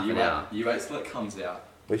done half an hour. You wait till it comes out.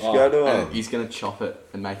 We should go to And he's gonna chop it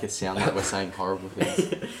and make it sound like we're saying horrible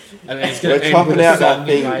things. And then he's gonna We're end chopping with a out that song,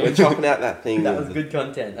 thing. mate. We're chopping out that thing. That was good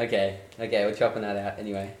content. Okay, we're chopping that out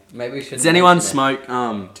anyway. Maybe we should. Does anyone mention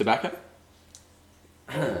smoke tobacco?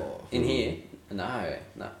 it. In here? No.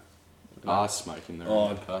 I smoke in the room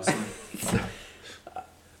Oh. personally.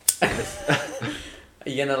 Are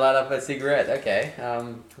you gonna light up a cigarette? Okay.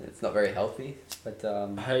 It's not very healthy, but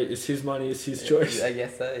Hey, it's his money, it's his choice. I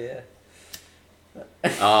guess so. Yeah.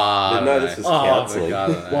 Didn't know this was counselling.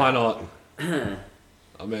 Why not?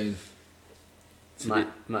 I mean, Might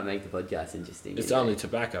make the podcast interesting. it's only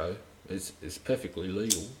tobacco. It's perfectly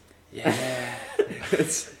legal. Yeah.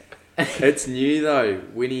 It's new though.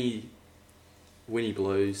 Winnie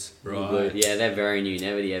Blues. Right. Yeah, they're very new.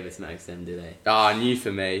 Nobody ever smokes them, do they? Ah, new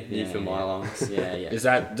for me. New Yeah, for my yeah. lungs. Yeah. Is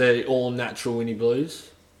that the all natural Winnie Blues?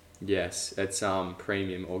 Yes, it's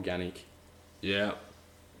premium organic. Yeah.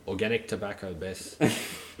 Organic tobacco, best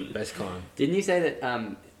kind. Didn't you say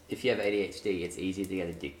that if you have ADHD, it's easier to get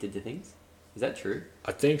addicted to things? Is that true?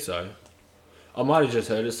 I think so. I might have just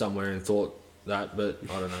heard it somewhere and thought that, but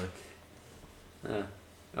I don't know.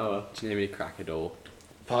 Oh well. Do you need me to crack a door?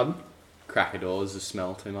 Pardon? Crack a door. Does it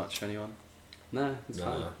smell too much for anyone? No, it's No.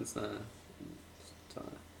 fine. It's not.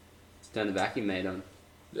 Let's turn the vacuum mate on.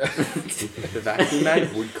 The vacuum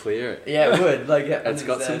mate would clear it. Yeah, it would. Like, It's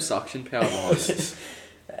got some suction power behind it.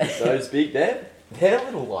 Those big, they're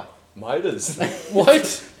little like motors.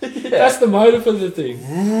 What? That's the motor for the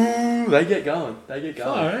thing. They get going.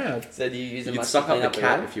 Far out. So do you use You them could much suck to clean up up the the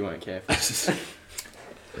cat room? if you weren't careful.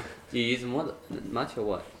 Do you use them much or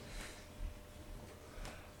what?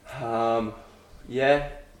 Yeah,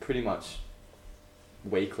 pretty much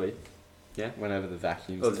weekly. Yeah? Whenever the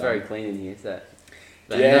vacuum's Well, it's done. very clean in here, so.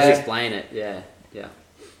 But Yeah. let's explain it. Yeah.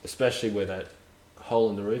 Especially where that hole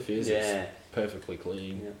in the roof is. Yeah. It's perfectly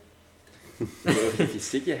clean. Yeah. If you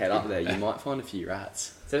stick your head up there, you might find a few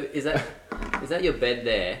rats. So is that your bed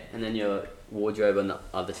there, and then your wardrobe on the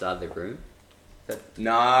other side of the room?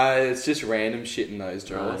 No, it's just random shit in those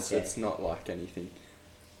drawers. okay. It's not like anything.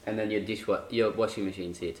 And then your washing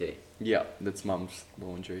machine's here too. Yeah, that's mum's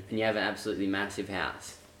laundry. And you have an absolutely massive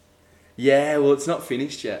house. Yeah, well, it's not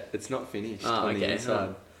finished yet. It's not finished Oh, on the okay. inside.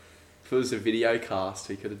 Oh. If it was a video cast,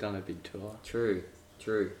 we could have done a big tour. True.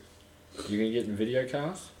 You gonna get in video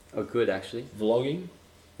cast? Oh, good actually. Vlogging?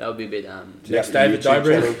 That would be a bit Next David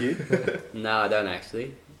Dobrik? channel, No, I don't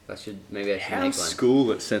actually. I should make one. How's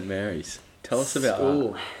school at St Mary's? Tell us about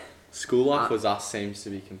School. that. School life with us seems to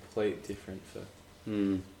be completely different for.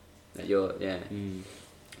 That you're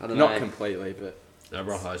I don't know. Not completely, but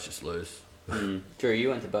Abraha's just loose. Drew, you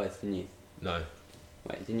went to both, didn't you? No.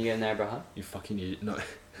 Wait, didn't you go to Abraham? You fucking idiot. No.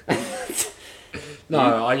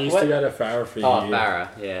 No, I used to go to Farah for a Oh, year. Farah.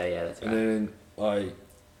 Yeah, that's right. And then I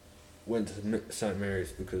went to St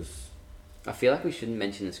Mary's because... I feel like we shouldn't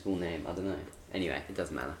mention the school name. I don't know. Anyway, it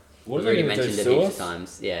doesn't matter. What We've are they already going to do, mentioned it sue heaps us? of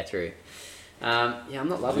times. Yeah, true. I'm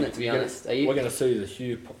not loving it, to be honest. Are you? We're going to sue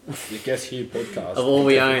the Guess Hugh podcast. Of all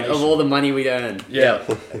we own, of all the money we earn. Yeah.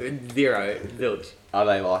 Zero. Zilch. are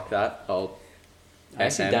they like that? Old I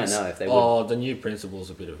actually don't SMs? know if they would. Oh, the new principal's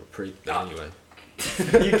a bit of a prick, but anyway.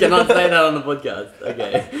 You cannot say that on the podcast.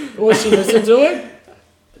 Okay. Will she listen to it?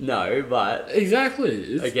 No, but...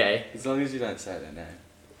 Exactly. It's- Okay. As long as you don't say their name.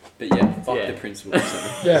 But yeah, fuck Yeah. the principal. or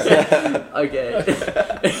something. Yeah. Okay.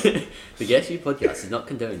 The Guess You podcast does not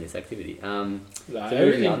condone this activity. No,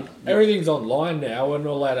 moving on. everything's online now. We're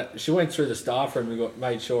not allowed to, she went through the staff room and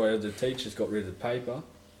made sure the teachers got rid of the paper.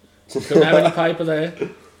 Couldn't have any paper there.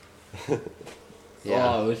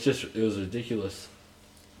 Yeah. Oh, it was ridiculous.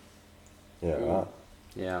 Yeah, right.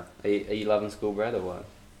 Yeah. Are you loving school, Brad, or what?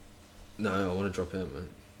 No, I want to drop out,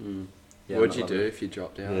 mate. Yeah, What'd I'm you not do loving if you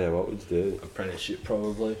dropped out? Yeah, what would you do? Apprenticeship,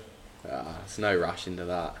 probably. There's no rush into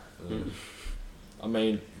that. I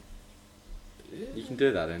mean, You can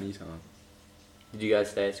do that anytime. it. Did you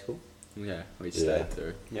guys stay at school? Yeah, we Yeah. stayed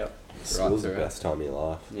through. Yep. School's the through it. best time of your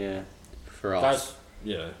life. Yeah. For us.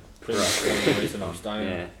 that's pretty much the only reason I'm staying.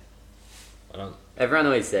 Yeah. I don't. Everyone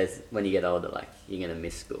always says when you get older, like you're gonna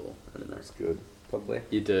miss school. I don't know. It's good. Probably.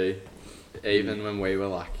 You do. Even when we were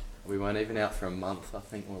like, we weren't even out for a month, I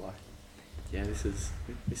think we're like, yeah,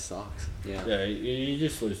 this sucks. Yeah. Yeah, you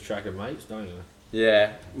just lose track of mates, don't you?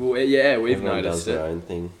 Yeah, well, yeah, we've Everyone noticed does their it. own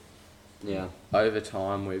thing. Yeah. Over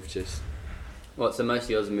time, we've just, What? So most of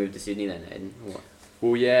yours moved to Sydney then, Ayden? Or what?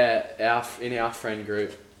 well, yeah, in our friend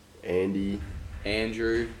group, Andy,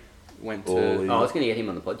 Andrew went to, Ollie. Oh, I was gonna get him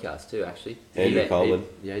on the podcast too, actually. Andrew Coleman.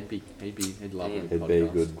 yeah, he'd love Damn. a He'd be a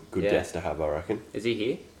podcast. good Yeah. guest to have, I reckon. Is he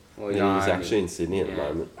here? Or is No, he he's in actually in Sydney at the Yeah.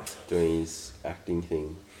 moment, doing his acting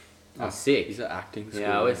thing. Oh, sick. He's at acting school.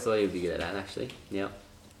 Yeah, I always thought he would be good at that, actually. Yeah.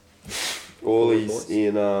 Ollie's thoughts?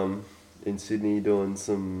 in Sydney doing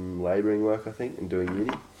some labouring work, I think, and doing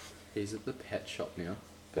uni. He's at the pet shop now.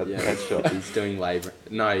 At the Yeah. pet shop. He's doing labour.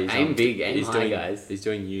 No, he's Aim big, aim he's high, doing, guys. He's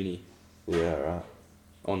doing uni Yeah, right.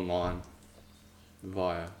 online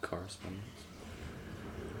via correspondence.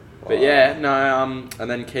 But yeah, no, and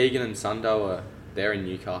then Keegan and Sundo they're in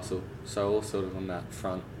Newcastle, so all sort of on that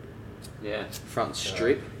front Yeah.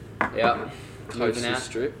 strip, Yeah. close Moving to out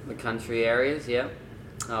strip. the country areas, yeah.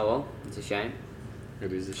 Oh well, it's a shame.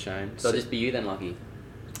 It is a shame. So it'll just be you then, Lachie.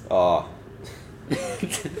 Oh,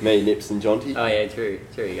 me, Nips, and Jonty. Oh yeah, true.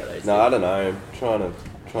 True, you got those. No, I don't know. I'm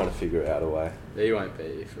trying to figure out a way. He won't be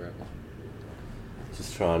here forever.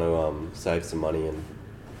 Just trying to save some money and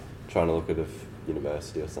trying to look at a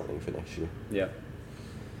university or something for next year. Yeah.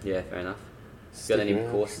 Yeah, fair enough. Stick Got any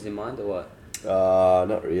around. courses in mind or what?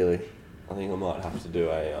 Not really. I think I might have to do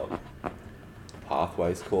a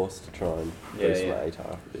pathways course to try and Yeah, boost yeah. my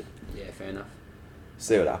ATAR a bit. Yeah, fair enough.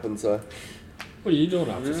 See what happens though. What are you doing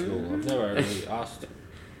after school? I've never really asked.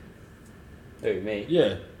 Who, me?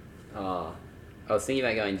 Yeah. Oh, I was thinking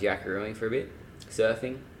about going jackarooing for a bit.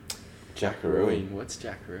 Surfing. Jackarooing. What's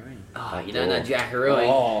jackarooing? Oh, you don't know jackarooing?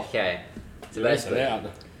 Oh. Okay. So You're missing basically,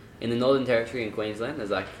 out. in the Northern Territory in Queensland, there's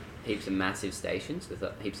like heaps of massive stations with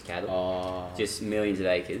heaps of cattle. Oh, Just millions of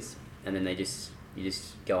acres. And then you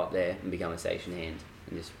just go up there and become a station hand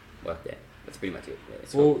and just work there. That's pretty much it. Yeah,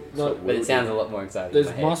 it's Well, no, but it sounds a lot more exciting. there's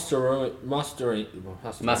in my head. mustering.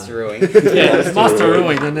 Musterooing. Yeah, there's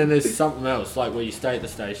mustering, and then there's something else, like where you stay at the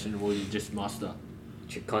station or you just muster.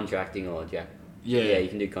 Contracting or jack. Yeah. Yeah, you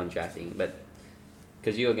can do contracting, but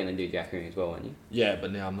because you're going to do jackarooing as well, aren't you? Yeah,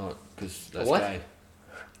 but now I'm not, because that's What? gay.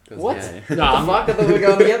 What? Yeah. No, I'm, Fuck, I thought we were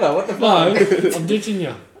going together. What the no, fuck? I'm ditching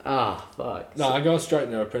you. Ah, fuck. No, I go straight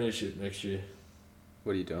into apprenticeship next year.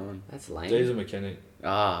 What are you doing? That's lame. Diesel mechanic.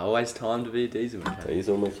 Always time to be a diesel mechanic.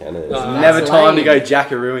 Diesel mechanic. No. Never That's time to lame. go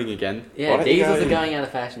jackarooing again. Why Yeah, don't you diesels go- are going out of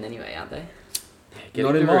fashion anyway, aren't they? Get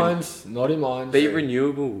Not in into re- mines. Not in mines. Be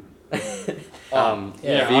renewable. Yeah,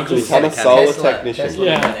 I vehicle just- Become a mechanic. solar technician. Tesla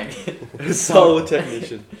Yeah. mechanic. Solar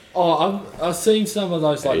technician. Oh, I've seen some of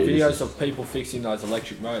those like Jesus. videos of people fixing those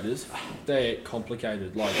electric motors. They're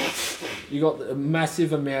complicated. Like, you got a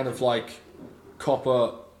massive amount of like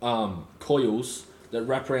copper coils that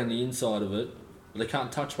wrap around the inside of it, but they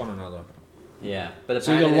can't touch one another. Yeah, but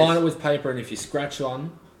So you got apparently to line it there's- with paper, and if you scratch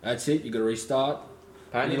one, that's it. You got to restart. And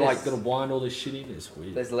apparently you like there's- got to wind all this shit in. It's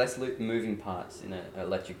weird. There's less moving parts in an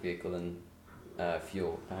electric vehicle than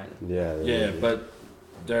fuel, apparently. Yeah, but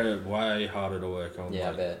they're way harder to work on. Yeah, I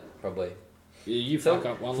like, bet, probably. you So, fuck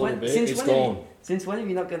up one when- little bit, since it's when have you- gone. Since when are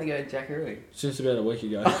you not going to go jackarooing? Since about a week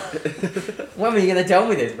ago. When were you going to tell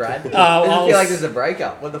me this, Brad? It I doesn't feel was- like this is a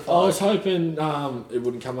breakup. What the I fuck? was hoping it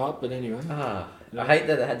wouldn't come up, but anyway. I hate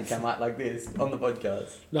that it had to come out like this on the podcast.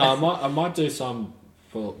 No, I might do some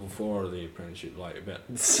before the apprenticeship, like about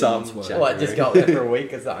Some 2 months' worth. jack- What, just go up there for a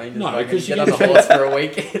week or something? Just No, fucking 'cause you get on get the horse for a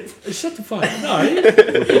week. Shut the fuck up. No, you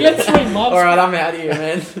get 3 months. Alright, I'm out of here,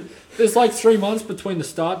 man. There's like 3 months between the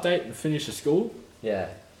start date and finish of school. Yeah,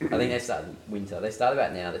 I think they start in winter. They start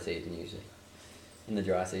about now, the season, usually. In the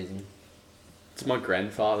dry season. It's my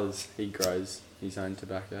grandfather's. He grows his own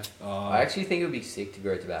tobacco. I actually think it would be sick to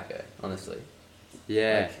grow tobacco, honestly.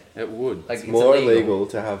 Yeah, it would. Like, It's it's more illegal. illegal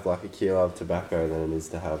to have like a kilo of tobacco than it is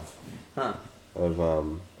to have Huh. of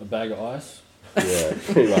a bag of ice. yeah,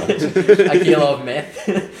 pretty much. A kilo of meth.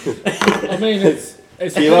 I mean, it's Kilo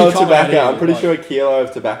of pretty common tobacco. here, I'm pretty like- sure a kilo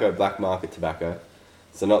of tobacco, black market tobacco.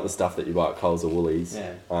 So not the stuff that you buy at Coles or Woolies.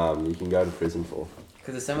 Yeah. You can go to prison for.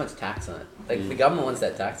 Because there's so much tax on it. Like, the government wants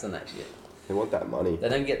that tax on that shit. They want that money. They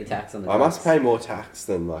don't get the tax on the I must drugs. pay more tax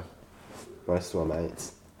than like Most of my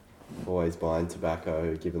mates always buying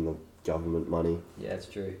tobacco, giving the government money. Yeah, it's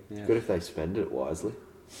true. Yeah. Good if they spend it wisely.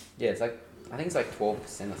 Yeah, it's like, I think it's like 12% or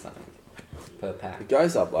something per pack. It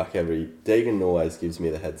goes up like every... Deegan always gives me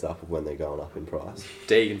the heads up of when they're going up in price.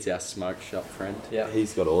 Deegan's our smoke shop friend. Yeah.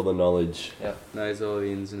 He's got all the knowledge. Knows all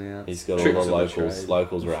the ins and outs. He's got Tricks all the of trade.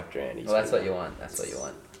 locals wrapped around his Well, that's what you want. That's what you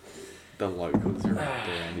want. The locals are wrapped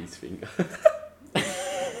around his finger.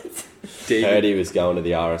 Heard he was going to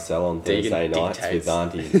the RSL on Thursday Deegan nights dictates.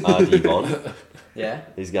 with Auntie Bon. Yeah?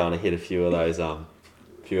 He's going to hit a few of those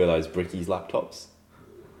brickies laptops.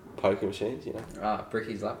 Poker machines, you know. Ah,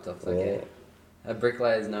 Bricky's laptops, okay. A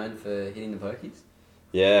bricklayer is known for hitting the pokies?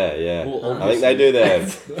 Yeah. Well, I think they do their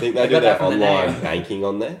I got that from the online name. banking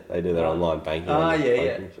on there. They do their online banking Ah, on the yeah.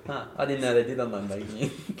 poker machine. Huh, I didn't know they did online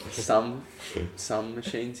banking. Some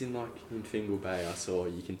machines in Fingal Bay I saw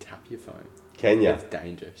you can tap your phone. Can you? It's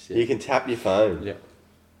dangerous. Yeah. You can tap your phone. Yeah.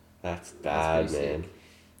 That's bad, pretty man.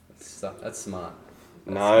 That's smart.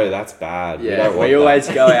 No, that's bad. Yeah, don't want we always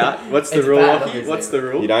that. go out. What's the It's rule? bad, Lachie? obviously. What's the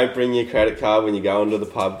rule? You don't bring your credit card when you go into the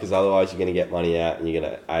pub because otherwise you're going to get money out and you're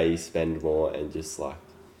going to spend more and just like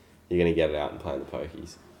you're going to get it out and play in the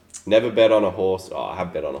pokies. Never bet on a horse. Oh, I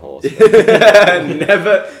have bet on a horse.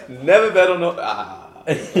 never bet on.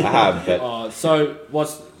 I have, but So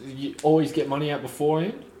you always get money out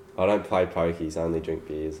beforehand? I don't play pokies. I only drink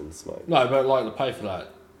beers and smoke. No, but like to pay for that.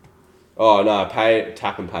 Oh no, I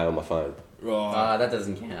tap and pay on my phone. Right. That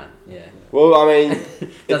doesn't count. Yeah. Well, I mean,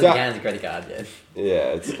 Doesn't count as a credit card yet.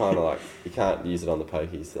 yeah, it's kind of like you can't use it on the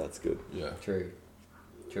pokies, so that's good. Yeah. True.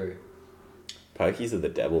 Pokies are the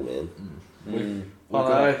devil, man. Mm. I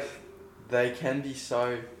know. They can be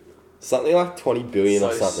so. Something like 20 billion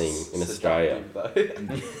or so something in Australia. seductive,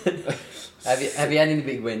 though. Have you had any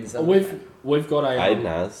big wins? We've got a Ayden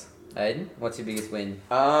has. Ayden, what's your biggest win?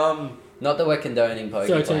 Um, Not that we're condoning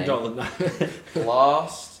poker playing.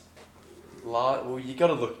 $13. well, you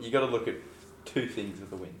gotta look at two things with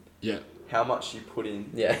the win. Yeah. How much you put in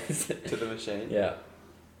Yeah. to the machine, Yeah.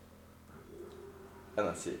 and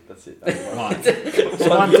that's it. Right. So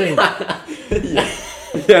one thing.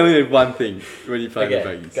 You only need one thing when you play Okay, the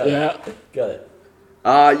buggies. got it. Yeah. Got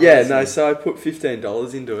it. So I put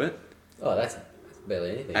 $15 into it, Oh, that's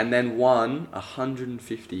barely anything. and then won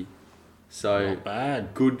 $150. So Not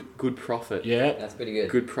bad. good profit. Yeah. That's pretty good.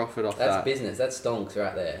 Good profit off That's that. business. That's stonks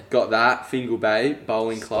right there. Got that. Fingal Bay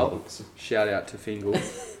Bowling Club. Stonks. Shout out to Fingal.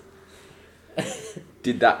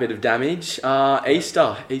 Did that bit of damage.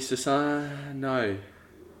 Easter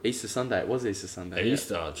Sunday. It was Easter Sunday. yeah.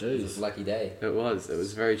 Easter, jeez. Lucky day. It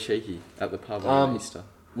was very cheeky at the pub on Easter.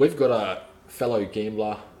 We've got a fellow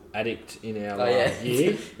gambler addict in our Oh, yeah.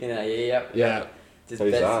 year. Yep. Yeah. Just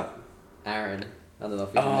Who's bets- that? Aaron. I don't know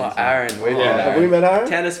if you Oh, Aaron. We've Yeah. Have we met Aaron?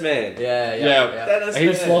 Tennis man. Yeah. Tennis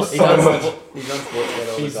He's man. lost He's so on, much. he's on sports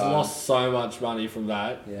all He's the time. lost so much money from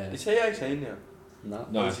that. Yeah. Is he 18 now? No.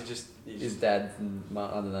 No. Or is he just... His dad, I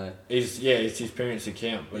don't know. It's his parents'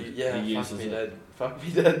 account, but Yeah, he fuck uses me it. dead. Fuck me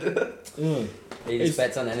dead. Mm. He just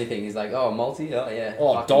bets on anything. He's like, oh, multi? Oh, yeah.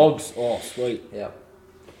 Oh, Fucking- dogs. Oh, sweet. Yep.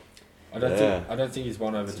 I don't think he's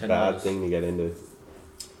won over It's a $10. bad thing to get into.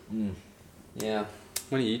 Mm. Yeah.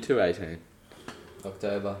 When are you two 18?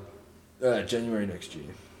 October. January next year.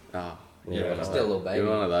 Ah, Yeah. He's still a little baby. you're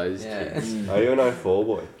one of those Yeah. kids. Mm. Are you an 04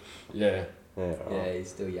 boy? Yeah. Yeah. Yeah, Right. he's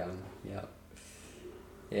still young. Yep.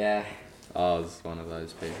 Yeah. I was one of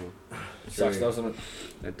those people. Sucks, True. doesn't it?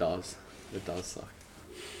 It does. It does suck.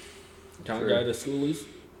 Can't True. go to schoolies.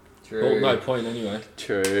 True. Well, no point anyway.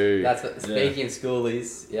 True. That's what, speaking of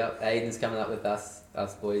schoolies, yep, Ayden's coming up with us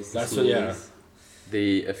boys. That's what- yeah. Schoolies.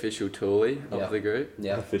 The official toolie of Yep. the group.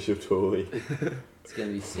 Yep, Official toolie. it's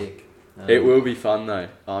gonna be sick. It will be fun though.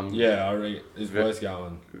 I'm Yeah, I reckon it's Ve- both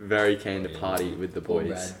going. very keen to party with the Poor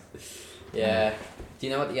boys. Brad. Yeah. Do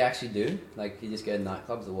you know what you actually do? Like, you just go to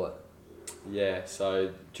nightclubs or what? Yeah,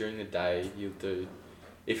 so during the day you'll do...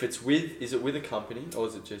 If it's with... Is it with a company or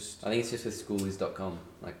is it just... I think it's just with schoolies.com.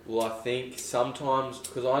 Like, Well, I think sometimes...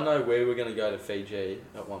 Because I know we were going to go to Fiji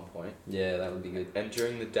at one point. yeah, that would be good. And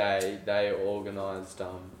during the day, they organised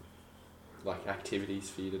like activities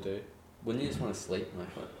for you to do. Wouldn't you just want to sleep?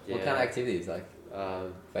 Like, what Yeah. kind of activities? Like, Uh,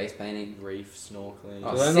 face painting? reef snorkeling.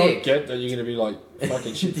 Oh, Do they sick. not get that you're going to be like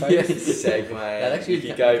fucking shit Yeah. faced? Segway. That actually you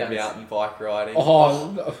could ca- go counts. mountain bike riding.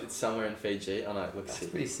 Oh, no. It's somewhere in Fiji. I know, it looks That's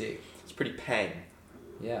sick. pretty sick. It's pretty pang,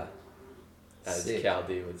 Yeah. as Sick.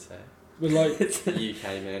 Caldi would say. But like,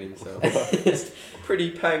 UK man himself.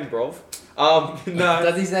 Pretty pang, brov. No.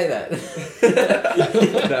 Does he say that?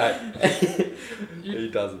 No. He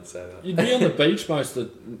doesn't say that. you'd be on the beach most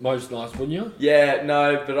nights, wouldn't you? Yeah,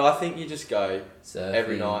 no, but I think you just go Surfing.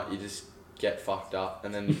 every night. You just get fucked up,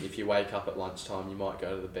 and then if you wake up at lunchtime, you might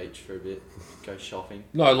go to the beach for a bit, go shopping.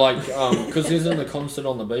 No, like, because isn't the concert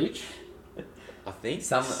on the beach? I think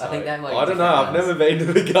I think they have like. I don't know. I've never been to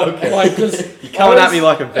the Gold Coast. Like, because You're coming at me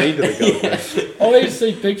like I've been to the Gold Coast. I always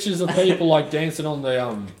see pictures of people like dancing on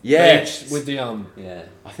the Yes. beach with the Yeah.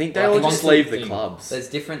 I think they Like all the just concert leave the thing. clubs. There's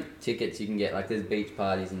different tickets you can get. Like there's beach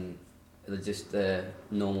parties and there's just the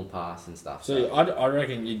normal pass and stuff. So I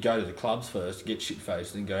reckon you'd go to the clubs first, get shit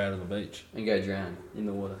faced, and go out on the beach. And go drown in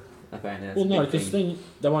the water. Apparently that's Well, a no, big because thing. then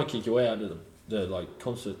they won't kick you out of the like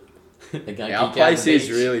concert. They're gonna Our kick you out place the is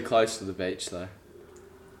beach. really close to the beach, though.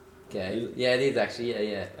 Okay. Yeah, it is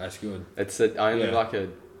actually. Yeah, That's good. It's only Yeah. like a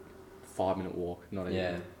 5-minute walk, not even.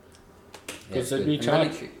 yeah. Because it's they'd be good.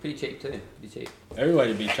 And charged. pretty cheap too. Pretty cheap.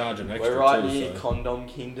 Everybody be charging extra We're right too. near So. Condom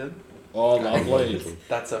Kingdom. Oh, lovely.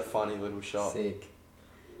 That's a funny little shop. Sick.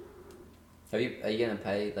 Are you gonna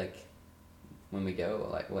pay like when we go, or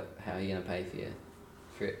like what? How are you gonna pay for your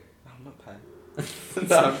trip? I'm not paying.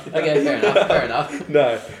 No. Okay, fair enough. Fair enough.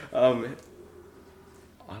 No.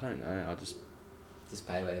 I don't know. I just. Just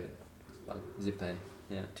pay whatever. Zip pay.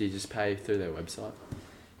 Yeah. Do you just pay through their website?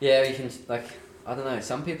 Yeah, you can like I don't know.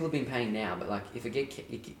 Some people have been paying now, but like if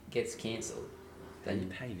it gets cancelled, Then you then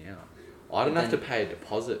pay now. I don't But have to then- pay a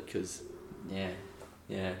deposit because.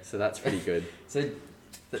 yeah. So that's pretty good. So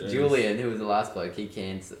Jeez. Julian, who was the last bloke, he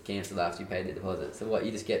cancelled after you paid the deposit. So what?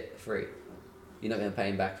 You just get free. You're not gonna pay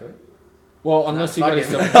him back for it. Well, unless No, you get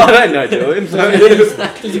fuck his it. I don't know, Julian.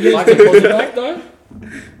 Does he get his deposit back though?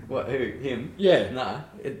 What? Who? Him? Yeah. Nah.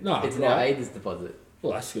 No, It's now right. Ayden's deposit.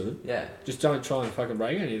 Well, that's good. Yeah. Just don't try and fucking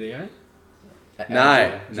break anything, eh?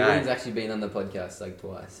 No, Julian's no. actually been on the podcast like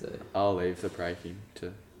twice. So. I'll leave the breaking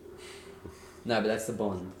to. No, but that's the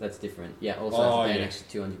bond. That's different. Yeah. Also, I Oh, have to pay an yeah. extra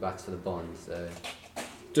 $200 for the bond. So.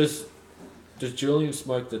 Does Julian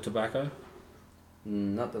smoke the tobacco?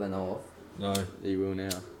 Not that I know of. No. You will now.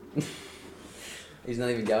 He's not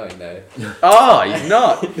even going though. Oh, he's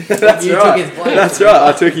not. That's You right. took his place. That's right.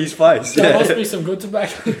 I took his place. There Yeah. must be some good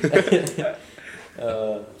tobacco.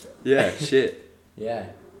 Yeah. Shit. Yeah.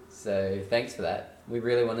 So thanks for that. We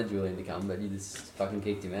really wanted Julian to come, but you just fucking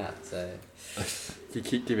kicked him out. So. You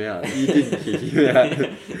kicked him out. You didn't kick him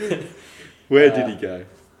out. Where did he go?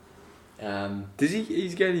 Does he?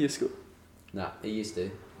 He's going to your school. Nah, he used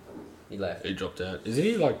to. He left. He dropped out. Isn't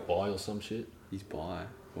he like bi or some shit? He's bi.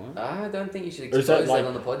 What? I don't think you should Or is that expose like- that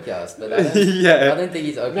on the podcast, but I don't, I Yeah. don't think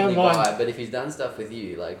he's openly mind. bi. But if he's done stuff with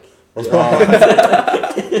you, like, I'm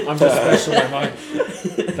just special,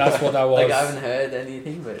 mate. That's what that was. like I haven't heard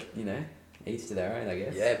anything, but you know, each to their own, I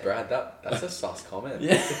guess. Yeah, Brad. That's a sus comment.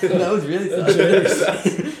 Yeah, that was really sus.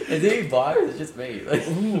 Is he bi or is it just me? Like,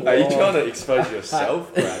 Are you trying to expose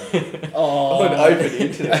yourself, Brad? Oh, On open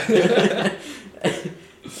internet.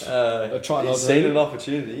 I try not He's to. seen an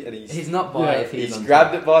opportunity and he's not bi Yeah, if he's, he's on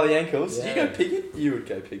grabbed top. it by the ankles. Yeah. You go pigging? You would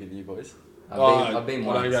go pigging, you boys. I've been I don't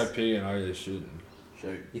once. go pigging over this shit.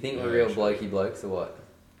 Shoot. You think Yeah, we're real sure. blokey blokes or what?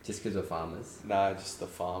 Just because we're farmers? Nah, just the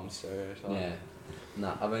farm stereotype. Yeah.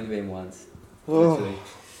 Nah, I've only been once. Oh. Actually.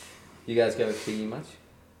 You guys go piggy much?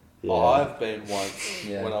 Yeah. I've been once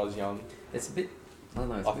Yeah. when I was young. It's a bit. I don't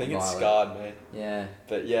know. It's I a bit think it's violent. scarred me. Yeah.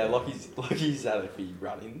 But yeah, Lockie's had a few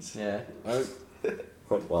run-ins. Yeah.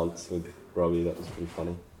 Went once with Robbie, that was pretty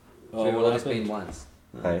funny. Oh, We've what all just been happened? once.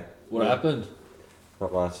 Hey, What Yeah. happened?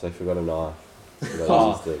 not much, they forgot a knife. So they Oh.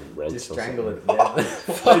 used the wrench Just or strangle something. it to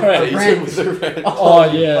death. Beat wrench. him with a wrench. Oh,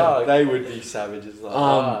 yeah. Fuck, they would be savages like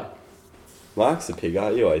Fuck. Mark's a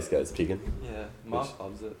pigger, he always goes pigging. that. Yeah, Mark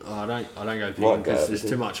loves it. Oh, I don't go Might pigging go because there's everything.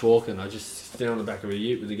 too much walking. I just stand on the back of a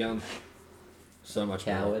ute with a gun. So much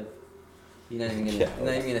more. Coward. You're not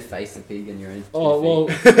even gonna face the pig on your own. 2 Oh,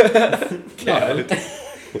 feet. well. No.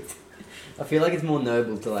 I feel like it's more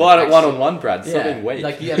noble to like Fight it actually- one-on-one, Brad. Stop Yeah, being weak.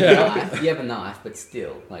 like you have a knife. You have a knife, but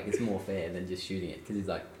still, like it's more fair than just shooting it because he's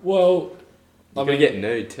like, Well, You're I gonna mean, get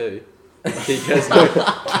nude too. He has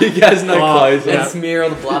no Oh, clothes and on. smear all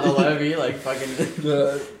the blood all over you, like fucking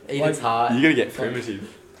the, eat like, its heart. You're gonna get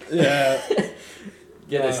primitive. yeah.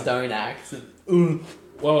 Get Uh, a stone axe.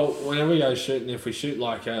 Well, whenever we go shooting, if we shoot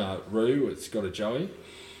like a roo, it's got a joey.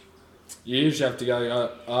 You usually have to go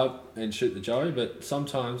up and shoot the joey, but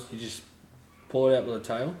sometimes you just pull it out with the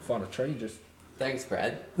tail, find a tree, just Thanks,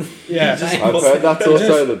 Brad. yeah, I've heard that's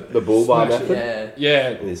also the bull bar Smash it. method. Yeah.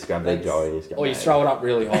 yeah. You just grab the Thanks. joey and you just go, Or you throw it up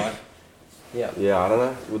really high. Yeah. yeah, I don't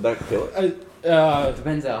know, would that kill it?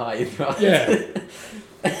 Depends how high you throw. Yeah.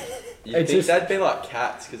 You It's think just- they'd be like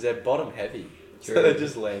cats because they're bottom heavy, True. so they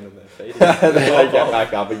just land on their feet. Then they get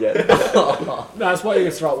back up again. No, that's why you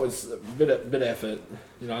can throw it with a bit of effort,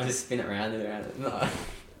 you know. Just spin it around and around. No.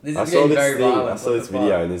 This I is saw getting this very thing, violent. I saw this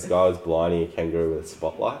video and this guy was blinding a kangaroo with a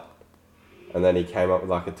spotlight. and then he came up with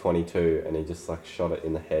like a 22, and he just like shot it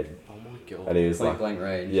in the head, Oh my god. and he was Point like, blank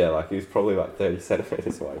range. yeah, like he was probably like 30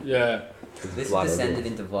 centimeters away. Yeah. This Blood descended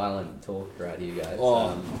everywhere. into violent talk right here, guys.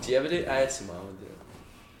 Oh. Do you ever do ASMR with it?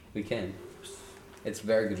 We can. It's a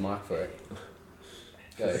very good mic for it.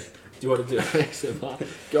 Go. Do you want to do ASMR?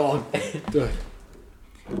 Go on. Do it.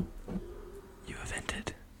 You have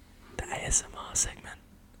entered the ASMR segment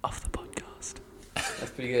of the podcast.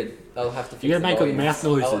 That's pretty good. I'll have to fix You gotta the make all the volumes. mouth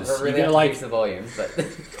noises. I'll really You have gotta, to fix the volumes,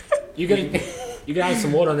 but... You gotta have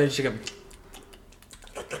some water and then you go.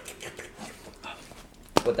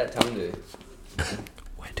 What'd that tongue do?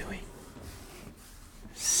 We're doing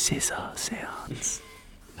scissor sounds.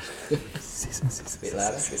 Bit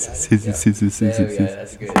louder? Scissor, There we go,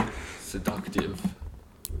 that's good. Seductive.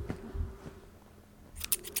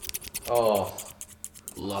 Oh,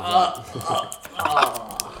 Love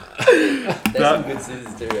there's some good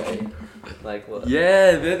scissors too, eh? Like what?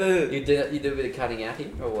 Yeah, they're the. You do a bit of cutting out here,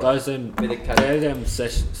 or that. what? Those them. Bit of cutting, They're them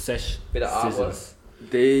sesh bit of artwork. scissors.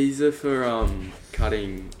 These are for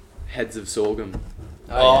cutting heads of sorghum.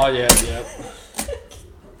 Oh yeah, yeah.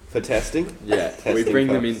 For testing? Yeah, we Testing bring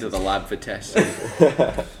them purposes. into the lab for testing.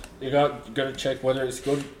 You got to check whether it's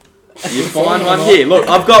good. You find one here. Look,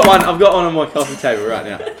 I've got one on my coffee table right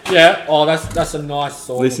now. Yeah. Oh, that's a nice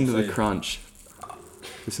sorghum. Listen to the seed. crunch.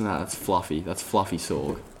 Listen to that. That's fluffy. That's fluffy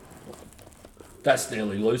sorg. That's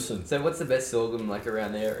nearly loosened. So what's the best sorghum like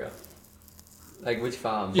around the area? Like which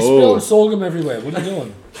farms? You're spilling sorghum everywhere. What are you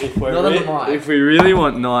doing? Not on the mic. If we really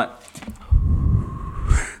want night,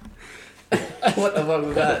 What the fuck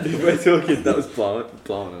was that? we're talking. That was blowing it.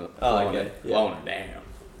 Oh, blowing okay. it, Yeah. blowing it down.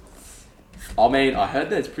 I mean, I heard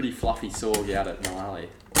there's pretty fluffy sorg out at Nile.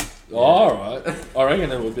 Oh, all right. I reckon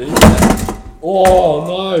there would be. Oh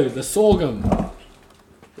no, the sorghum.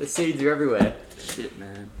 The seeds are everywhere. Shit,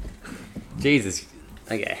 man. Jesus.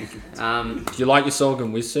 Okay. Do you like your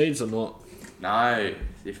sorghum with seeds or not? No,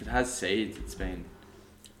 if it has seeds, it's been.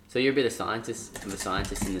 So you're a bit of a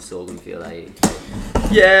scientist in the sorghum field, are you?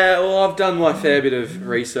 Yeah, well, I've done my fair bit of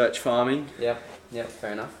research farming. Yep.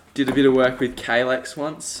 Fair enough. Did a bit of work with Kalex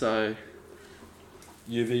once, so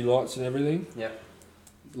UV lights and everything. Yep.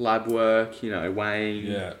 lab work, weighing,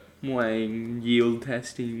 Yeah. weighing, yield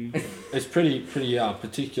testing. It's pretty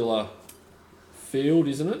particular field,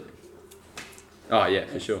 isn't it? Oh yeah,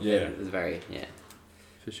 for sure. Yeah. It's very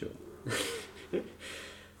For sure.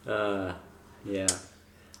 yeah.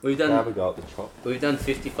 Now we got the chop. We've done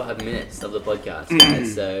 55 minutes of the podcast,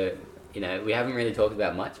 guys, so we haven't really talked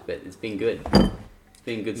about much, but it's been good. It's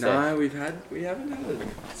been good stuff. No, we haven't had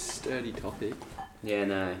a sturdy topic. Yeah,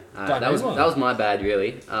 no. Don't That need one. was my bad,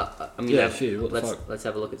 really. Let's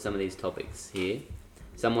have a look at some of these topics here.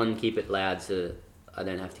 Someone keep it loud so I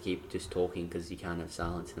don't have to keep just talking because you can't have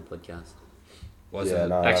silence in a podcast. Why is Yeah, that?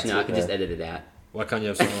 no, Actually, no, I that's can it, just yeah. edit it out Why can't you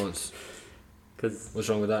have silence? because What's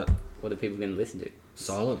wrong with that? what are people going to listen to?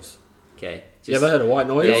 Silence. Okay. You ever heard a white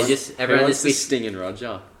noise? Yeah, just Who everyone wants just the be, Sting and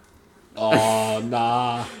Roger? Oh,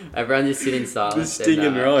 nah. everyone just sit in silence. The Sting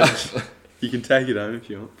and and, Roger. You can take it home if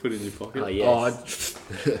you want. Put it in your pocket. Oh yes.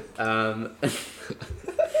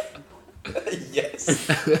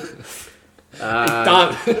 Yes.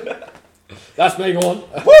 Done. That's me gone.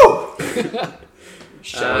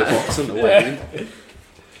 Shadow box on the way in.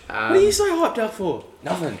 What are you so hyped up for?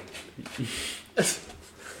 Nothing.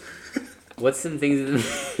 What's some things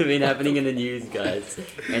that have been happening in the news, guys?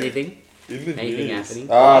 Anything? Anything happening?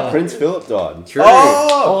 Prince Philip died. True.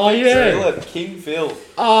 Oh, yeah. Philip, King Phil.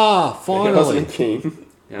 Ah, He finally. wasn't king.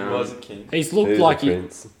 He was a king. He's He looked was like a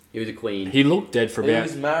prince. He was a queen. he looked dead for He about.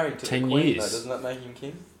 was married to 10 the queen, years. though. Doesn't that make him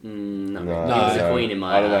king? No, No, he was no. a queen in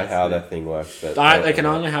my I don't know eyes. how that thing works, but They can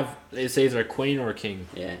only have. It's either a queen or a king.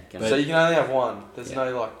 Yeah. But- So you can only have one. There's Yeah.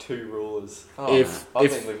 no two rulers. Oh, If- I've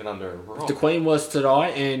if- been living under a rock. If the queen was to die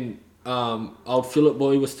and old Philip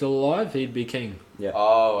boy was still alive, he'd be king.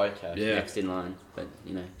 Oh, okay. Yeah. Next in line, but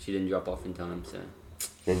she didn't drop off in time, so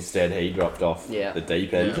instead he dropped off Yeah. the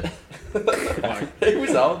deep end. Like, He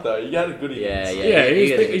was old though. You had a good yeah. innings. yeah, he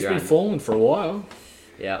got a good he's been run. falling for a while.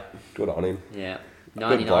 Yeah, Good on him. yeah. Good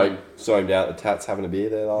 99. bloke. Saw him down at the Tats having a beer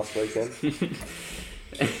there last weekend.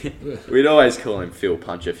 We'd always call him Phil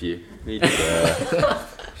Puncher Few.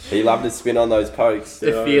 He loved to spin on those pokes.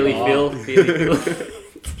 The Feely Phil.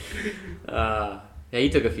 Yeah, he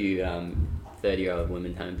took a few 30-year-old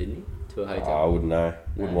women home, didn't he? To a Oh, I hotel. wouldn't know.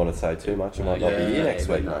 Wouldn't want to say too much. I might not be here next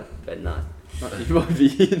week, mate. But no. You might be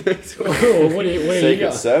here next week. Oh, where do you Secret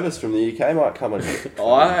go? Service from the UK might come in.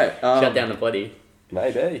 Shut down the body.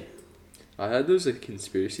 Maybe. I heard there was a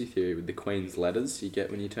conspiracy theory with the Queen's letters you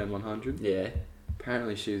get when you turn 100. Yeah.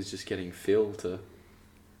 Apparently she was just getting Phil to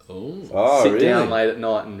Oh. Oh, sit really? down late at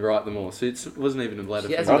night and write them all. So it wasn't even a letter.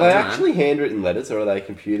 She from hasn't Are they got time. actually handwritten letters or are they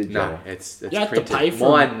computer No, generated? it's You have to printed. pay for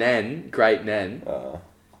My them. great nan, Oh.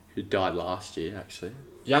 who died last year, actually.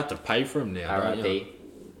 You have to pay for them now, don't you? R.I.P.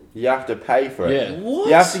 You have to pay for it. Yeah. What?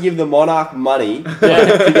 You have to give the monarch money to Yeah.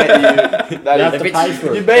 get you. That You is- have to If pay it's- for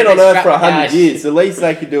You've it. been If on it's Earth for scrap 100 cash. years. The least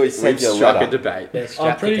they could do is send We've you a struck a letter. debate.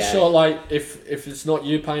 I'm pretty sure, like, if it's not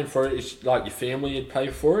you paying for it, it's like your family would pay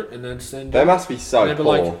for it and then send They it. must be so And they'd be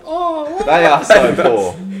poor. like, oh, what? They are so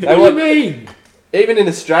poor. They What want, do you mean? even in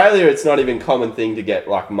Australia, it's not even a common thing to get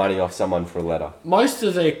like money off someone for a letter. Most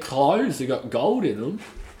of their clothes have got gold in them.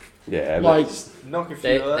 Yeah, but Like, Knock a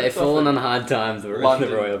few of They've those fallen off on hard times, the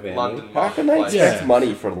London, royal family. London how can they marketplace. expect Yeah.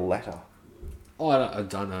 money for a letter? I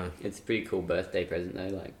don't know. It's a pretty cool birthday present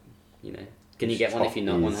though, like, you know. Can you get one if you're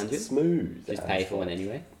not Is 100? Smooth. Just pay for one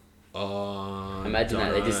anyway. Imagine don't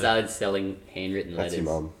that, they know. just started selling handwritten That's letters.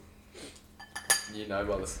 your mum. You know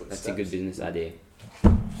by the footsteps. That's a good business idea.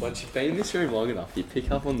 Once you've been in this room long enough, you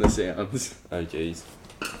pick up on the sounds. Oh jeez.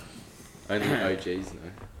 Only OGs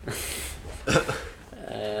know.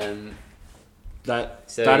 That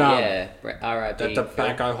So that yeah, R.I.P. that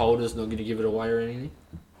tobacco holder's not going to give it away or anything.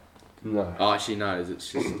 No. Oh, she knows.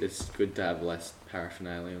 It's just it's good to have less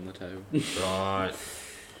paraphernalia on the table. Right.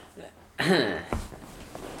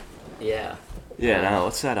 Yeah. Yeah, no,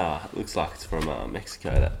 what's that? Looks like it's from Mexico,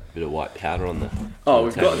 that bit of white powder on the... Oh,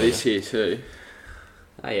 we've got this here too.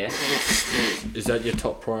 Oh yeah. Is that your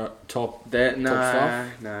top top? That no,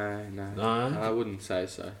 stuff? no, No? I wouldn't say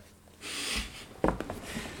so.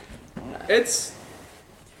 It's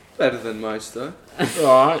better than most though.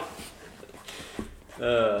 Right.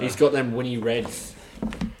 Uh, He's got them Winnie Reds.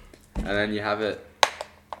 And then you have it.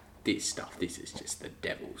 This stuff. This is just the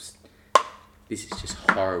devil's. This is just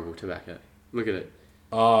horrible tobacco. Look at it.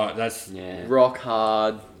 Oh, that's yeah. Rock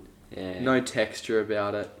hard. Yeah. No texture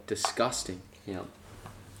about it. Disgusting. Yeah.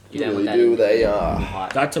 You don't want really that do, in- they in are.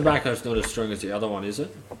 pipe. that tobacco's not as strong as the other one, is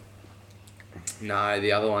it? No,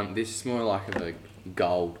 the other one. This is more like of a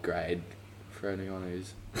gold grade for anyone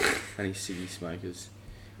who's any city smokers.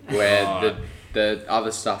 Where Right. the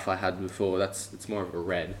other stuff I had before, it's more of a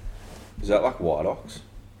red. Is that like White Ox?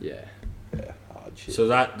 Yeah. Yeah, hard shit. So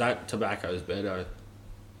that tobacco's better.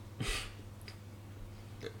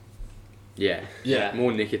 Yeah. Yeah.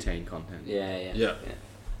 More nicotine content. Yeah. Yeah.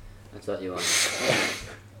 That's what you want.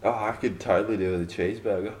 Oh, I could totally do with a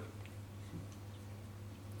cheeseburger.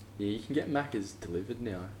 Yeah, you can get Macca's delivered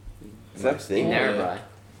now. Is that a thing? In yeah. Narrabri.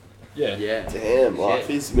 Yeah. Yeah. Damn, life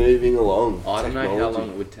Shit. is moving along. I don't know how Technology. long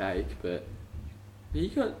it would take, but you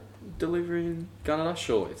got delivery in Gunnedah?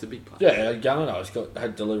 Sure, it's a big place. Yeah, Gunneda's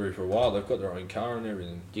had delivery for a while. They've got their own car and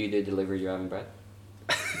everything. Do you do delivery driving, Brad?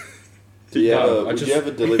 Do you No, ever, I would just- you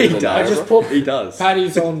ever deliver He the does. I just Narrabri? put He does.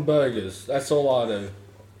 patties on burgers. That's all I do.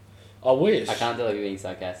 I wish. I can't tell if you're being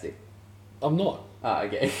sarcastic. I'm not. Oh,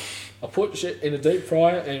 okay. I put shit in a deep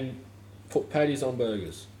fryer and put patties on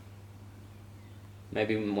burgers.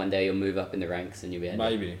 Maybe one day you'll move up in the ranks and you'll be able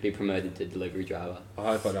Maybe. to be promoted to delivery driver.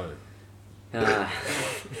 I hope I don't. Ah.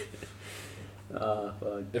 Oh,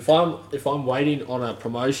 fuck. If I'm waiting on a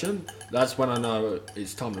promotion, that's when I know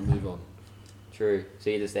it's time to move on. True. So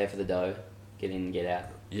you're just there for the dough, get in and get out.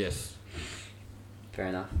 Yes. Fair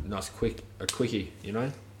enough. Nice a quickie, you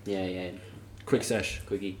know? Yeah. Quick sesh.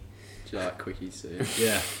 Quickie. Do you like quickies too?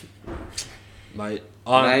 Yeah. Mate.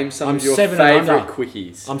 Name some I'm of your 7 and favourite under.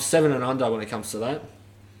 quickies. I'm 7 and under when it comes to that.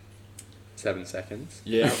 7 seconds.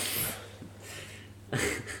 Yeah.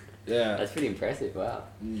 Yeah. That's pretty impressive. Wow.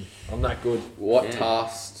 I'm that good. What Yeah.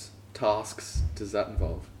 tasks does that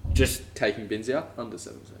involve? Just Taking bins out under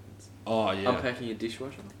 7 seconds. oh yeah. Unpacking a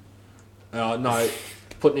dishwasher. No,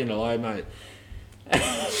 putting in a load, mate.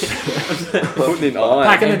 Putting in iron.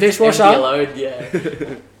 Packing the dishwasher. Empty a load,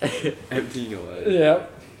 yeah. Emptying a load. Yeah.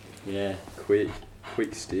 Yeah.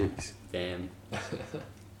 Quick sticks. Damn.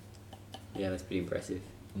 Yeah, that's pretty impressive.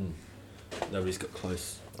 Nobody's got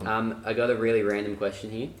close. I got a really random question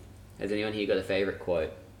here. Has anyone here got a favourite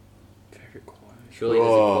quote? Favourite quote. Surely there's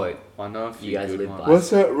a Oh. quote. I know a few You guys good live ones. by. What's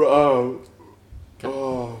that?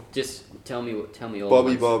 Oh, Just tell me all.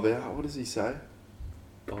 Bobby at once. Bob out. What does he say?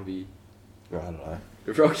 Bobby. I don't know.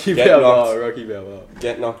 Rocky Get Balboa. knocked. Rocky Balboa.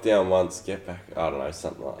 Get knocked down once, get back. I don't know,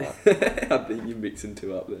 something like that. I think you're mixing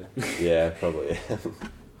two up there. Yeah, probably.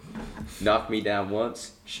 Knock me down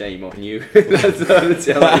once, shame on you. That's what it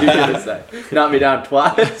sounds like you're going to say. Knock me down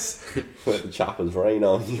twice. Let the choppers rain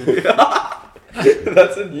on you.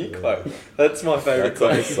 That's a new quote. That's my favourite That's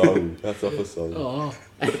off a quote. song. That's off a song. Oh.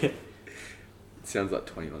 It sounds like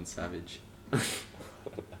 21 Savage.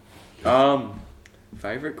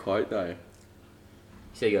 Favourite quote though.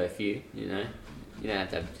 So you got a few, you know. You don't have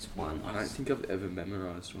to have just one. I don't think I've ever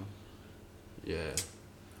memorised one. Yeah.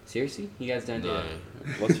 Seriously? You guys don't do No.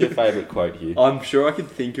 that? What's your favourite quote here? I'm sure I could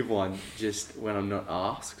think of one just when I'm not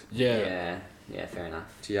asked. Yeah. Yeah, fair enough.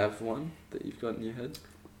 Do you have one that you've got in your head?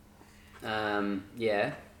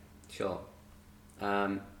 Yeah, sure.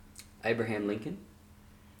 Abraham Lincoln.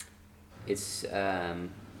 It's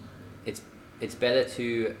better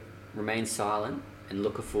to remain silent and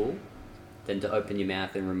look a fool than to open your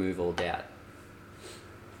mouth and remove all doubt.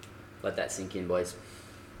 Let that sink in, boys.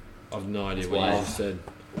 I've no idea It's what you wise. just said.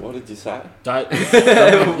 What did you say? Don't.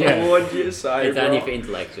 Yeah. What did you say, It's bro? only for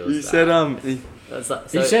intellectuals. You so. said It's like-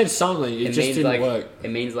 He so said something. It just means didn't like, work. It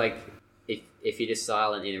means like if you're just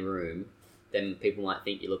silent in a room, then people might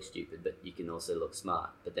think you look stupid, but you can also look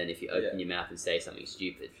smart. But then if you open your mouth and say something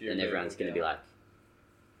stupid, If you then remove everyone's it, going to be like,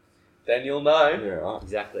 Then you'll know. Yeah, right.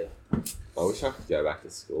 exactly. I wish I could go back to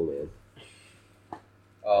school, man.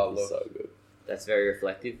 Oh, That'd be look. so good. That's very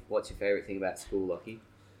reflective. What's your favourite thing about school, Lachie?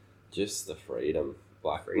 Just the freedom.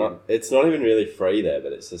 Like, Freedom. it's not even really free there,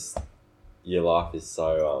 but it's just your life is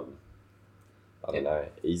so I don't know,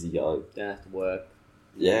 easy going. Don't have to work.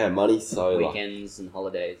 Yeah, money's so like Weekends and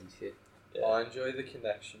holidays and shit. Yeah. I enjoy the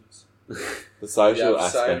connections. the social You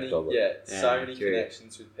have so aspect many, of it. yeah, so Yeah, many true.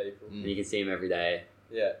 connections with people. And you can see them every day.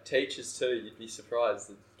 Yeah, teachers too. You'd be surprised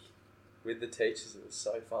that with the teachers, it was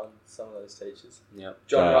so fun. Some of those teachers. Yep.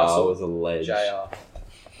 John JR Russell, was a ledge.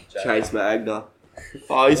 JR. Chase Magna.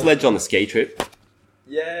 Oh, he's a ledge on the ski trip.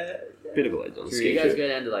 Yeah. Bit of a ledge on the True, ski you guys trip. go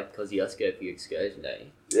down to like Kosciuszko for your excursion day.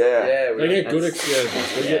 Yeah. Yeah. They get good That's-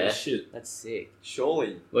 excursions. They yeah. get the shit. That's sick.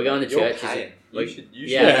 Surely. We're going to You're churches. paying. You should.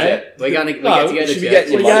 Yeah, Yeah. we're going to. We No, get to go to should we get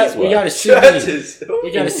churches your We money's go, we go to worth. Sydney. Churches.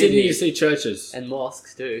 We go to Sydney to see churches. and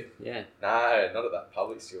mosques too. Yeah. No, not at that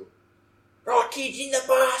public school. Right, kids in the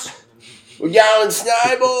bus. We're going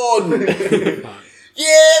snowboarding.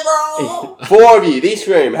 Yeah, bro. 4 of you, this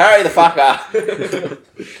room. Hurry the fuck up.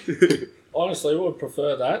 Honestly, we would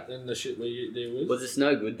prefer that than the shit we deal with. Was the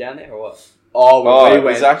snow good down there or what? Oh, Oh, we it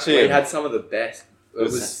was went. actually- We had some of the best. It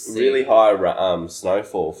was That's really sick. high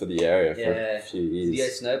snowfall for the area for Yeah. a few Did you go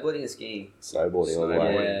years. snowboarding or skiing? Snowboarding all the way.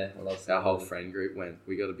 Snowboarding. Yeah, I love Our whole snowboarding. friend group went.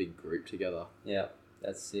 We got a big group together. Yeah,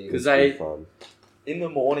 that's sick. It was They- good fun. In the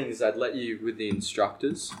mornings, they'd let you with the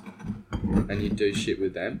instructors, and you'd do shit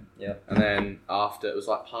with them. Yeah. And then after, it was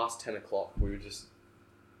like past 10 o'clock, we would just,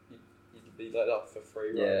 you'd be let off for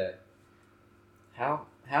free. Yeah.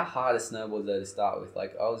 How hard a snowboard though to start with?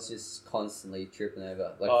 Like I was just constantly tripping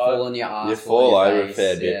over, like fall on your ass. You fall fall on your over a face.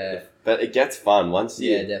 fair bit. Yeah, But it gets fun once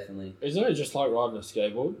you... yeah, definitely. Isn't it just like riding a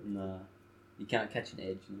skateboard? No, you can't catch an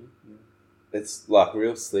edge. You know? It's like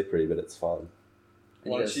real slippery, but it's fun.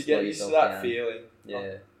 And Once gotta you slow get used to yourself that down. feeling,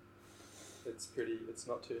 Yeah. it's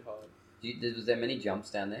not too hard. Was there many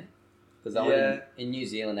jumps down there? Because Yeah. in New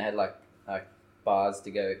Zealand they had like bars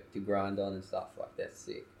to go to grind on and stuff like that.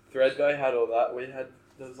 Sick. Threadbow had all that.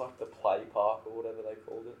 There was like the play park or whatever they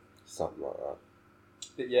called it. Something like that.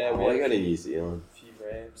 But yeah, I we want to had go a to New Zealand. few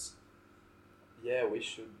ramps. Yeah, we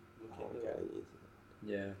should look I wanna into go it. to New Zealand.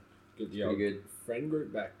 Yeah, Get the pretty old good. friend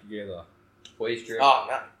group back together. Boys trip. Oh,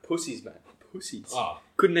 man. Pussies, man. Pussies. Ah,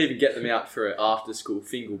 Couldn't even get them out for an after-school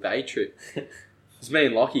Fingal Bay trip. It's me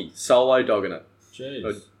and Lachie, solo dogging it.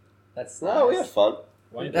 jeez. That's No, we had nice. fun.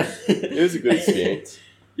 Wait, It was a good experience.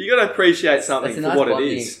 You got to appreciate something That's a for nice what it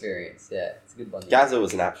bonding is. experience. Yeah, it's a good bonding. Gazza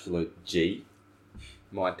was an absolute G.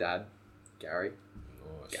 My dad, Gary,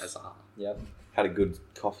 nice. Gazza, Yep. Had a good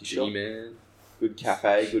coffee shop. G-Man. Good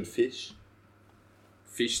cafe, good fish.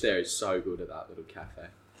 Fish there is so good at that little cafe.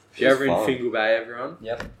 If It you're was ever in fun. Fingal Bay, everyone,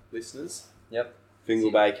 Yep. listeners,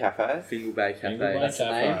 Fingal Bay Cafe. Fingal Bay Fingal Cafe. Bay. That's the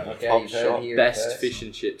Cafe. name. Okay, Top you've heard shop. it here Best first. fish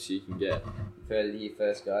and chips you can get You've heard it here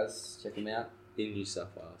first, guys. Check them out. in New South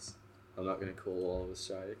Wales. I'm not going to call all of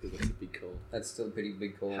Australia because that's a big call. That's still a pretty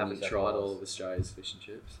big call. in Haven't New South tried Wales. all of Australia's fish and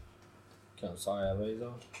chips. Can't say I have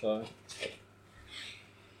either. So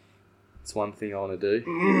It's one thing I want to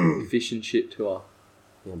do. Fish and chip tour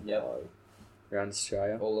Yep. around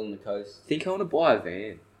Australia. All on the coast. I think I want to buy a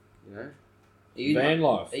van, you know? Are you, van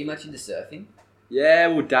life. are you much into surfing? Yeah,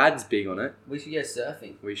 well, Dad's big on it. We should go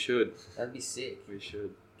surfing. We should. That'd be sick. We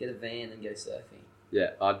should. Get a van and go surfing.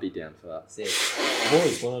 Yeah, I'd be down for that. Sick. I've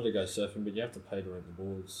always wanted to go surfing, but you have to pay to rent the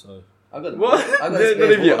boards. So I got. What? I got a Not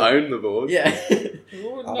spare if you board. own the board. Yeah.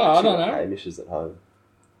 no, I've I don't actually got know. Hamishes at home.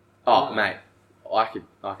 Oh, mate, I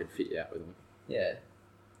could fit you out with them. yeah.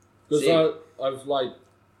 Because Sick. I've like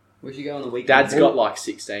We should go on the weekend. Dad's got like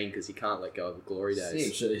 16 because he can't let go of the glory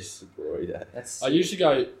days. Sick. jeez. Glory day. That's. I usually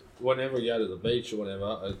go whenever we go to the beach or whatever.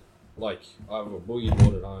 I have a boogie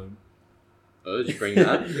board at home. Oh, did you bring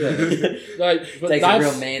that? Like, but takes a that's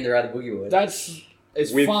real man to ride a boogie board. that's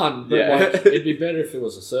It's With- fun, but yeah. like, it'd be better if it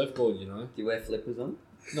was a surfboard, you know? Do you wear flippers on?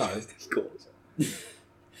 No. Of course.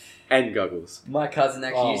 And goggles. My cousin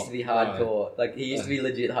actually Oh, used to be no. hardcore. Like, he used to be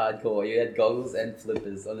legit hardcore. He had goggles and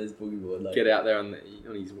flippers on his boogie board. Like, Get out there in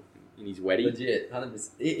his wetty. legit, 100%.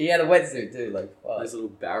 He had a wetsuit too. Like, fuck. Those little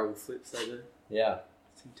barrel flips they do. Yeah.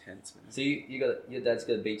 It's intense, man. So your dad's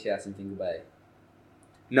got a beach house in Tingle Bay.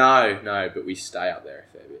 No, but we stay up there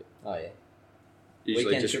a fair bit. Oh yeah. Usually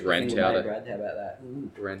Weekend just trip to rent Tingle out Bay, a Brad. How about that?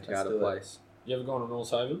 rent Let's out do a it. place. You ever gone to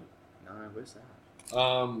North Haven? No, where's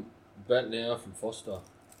that? Bet now from Foster.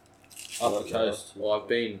 Up the coast. Well, I've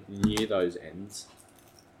been near those ends.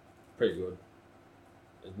 Pretty good.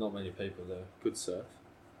 There's not many people there. Good surf.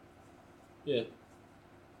 Yeah.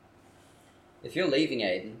 If you're leaving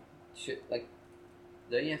Ayden,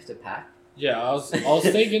 don't you have to pack? Yeah, I was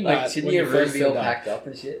thinking Like, that shouldn't when your you room first be said all that. packed up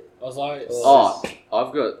and shit? I was like, Oh,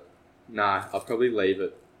 I'll probably leave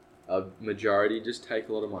it. A majority just take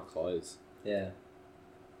a lot of my clothes Yeah.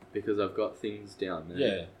 because I've got things down there.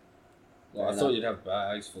 yeah. Like, I Fair thought enough. you'd have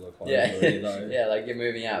bags full of clothes Yeah. already, though. Yeah, like you're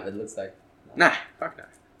moving out, but it looks like. Nah, fuck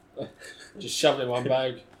no. Just shove it in one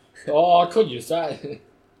bag. Oh, I could use that.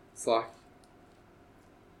 It's like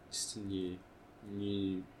just a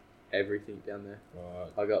new everything down there. Right.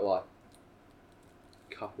 I got like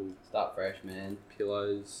a couple Start fresh, man.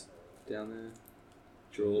 pillows down there,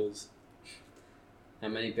 drawers. How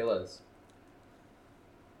many pillows?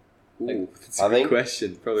 Ooh, that's I a good think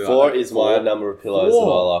question. Probably 4 like is my number of pillows that I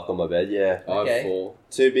Four? like on my bed. Yeah, I have Okay. 4.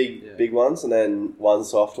 2 Yeah. big ones, and then 1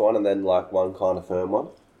 soft one, and then like 1 kind of firm one.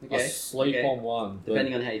 I Okay. sleep okay. on one. But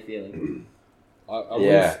Depending on how you're feeling.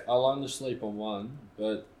 Yeah. I'll only sleep on one,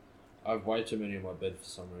 but I have way too many in my bed for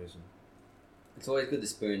some reason. It's always good to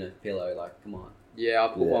spoon a pillow. Like, come on. Yeah, I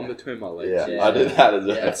put Yeah. one between my legs. Yeah, Yeah. I do that as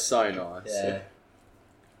well. Yeah. That's so nice. Yeah.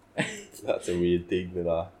 That's a weird thing that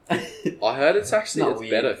I. I heard it's actually Not it's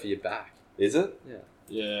weird. better for your back. Is it?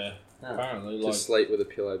 Yeah. Huh. Apparently, To like sleep with a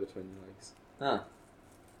pillow between your legs. Huh.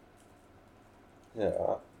 Yeah.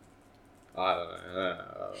 Right. I don't know.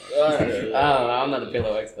 I don't know. I'm not a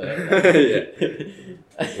pillow expert.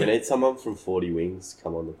 We need someone from 40 Wings to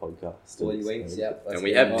come on the podcast. 40 wings, yep. And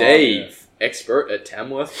we good. have Oh, Dave, expert at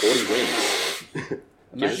Tamworth 40 wins.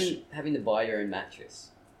 Imagine having to buy your own mattress.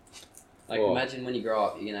 Like, What? imagine when you grow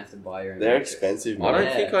up, you're going to have to buy your own They're mattress. expensive, I man.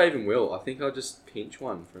 don't think I even will. I think I'll just pinch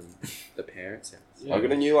one from the parents' house. yeah. I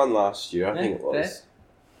got a new one last year, I Yeah, think it was.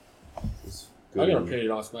 fair. It was I good. got a pretty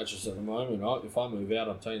nice mattress at the moment. If I move out,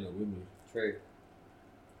 I'm taking it with me. True.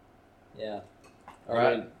 Yeah. I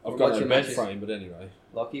Alright. mean, I've What's got a your bed mattress? frame, but anyway.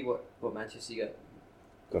 Lachie, what mattress you got?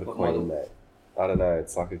 Got a What queen, model? mate. I don't know,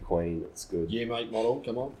 it's like a queen, it's good. Year make model,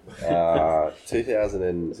 come on.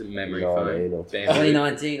 2019 It's a memory or foam. Bamboo.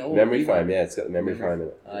 2019. Oh, memory you foam, want- yeah, it's got the memory Memory. foam in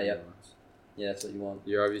it. Ah, yep. Yeah, that's what you want.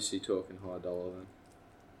 You're obviously talking high dollar then.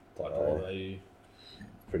 Like, Oh. value.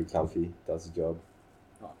 Pretty comfy, does the job.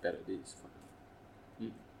 Oh, I bet it is.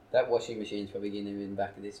 That washing machine's probably getting him in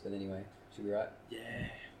back of this, but anyway, should be right. Yeah.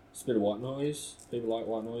 It's a bit of white noise. People like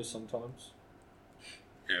white noise sometimes.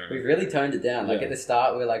 We've really toned it down. Like Yeah. at the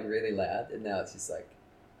start, we're like really loud, and now it's just like,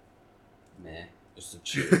 meh. Just a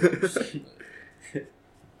chill.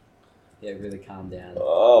 Yeah, really calm down.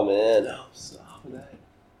 Oh man, I'm starving, eh?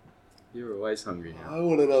 You're always hungry now. I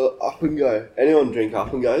want another Up and Go. Anyone drink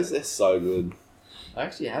Up and Goes? They're so good. I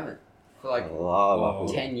actually haven't for like I love Up and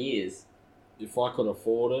Go. 10 years. If I could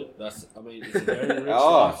afford it, it's a very rich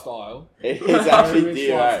Oh. lifestyle. It's Very actually rich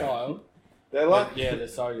dear, eh? lifestyle. They're like, But yeah, they're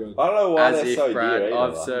so good. I don't know why As they're if, so Brad, dear either.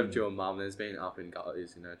 I've like- served your mum. There's been up and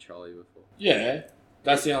goes in her trolley before. Yeah,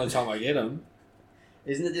 that's the only time I get them.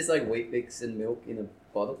 Isn't it just like wheat bix and milk in a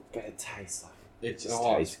bottle? But it tastes like it It's just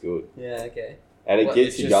oh, tastes good. Yeah, okay. And it What, gets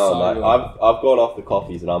it's you just going, so mate. good. I've gone off the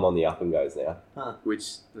coffees and I'm on the Up and Goes now. Which,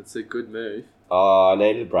 that's a good move. Oh, I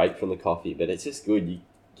needed a break from the coffee, but it's just good. You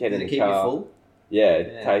get Does in it the keep car. you full? Yeah,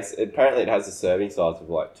 it Yeah. tastes. Apparently, it has a serving size of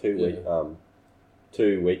like two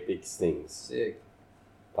Wheat Bix things. Sick.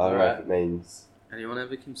 I don't know Alright. if it means Anyone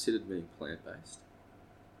ever considered being plant-based?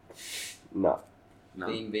 no. No.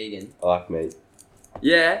 Being vegan. I like meat.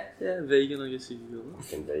 Yeah, vegan, I guess you could call it.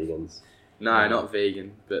 Fucking vegans. No, not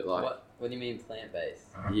vegan, but like, What do you mean plant-based?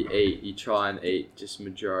 you try and eat just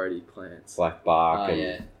majority plants. It's like bark Oh, and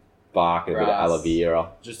yeah. bark and a bit of Grass. aloe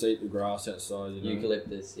vera. just eat the grass outside. You know?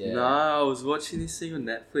 Eucalyptus, yeah. No, I was watching this thing on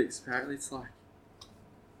Netflix. Apparently, it's like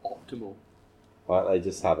optimal. Why don't they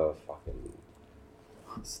just have a fucking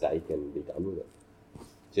steak and be done with it?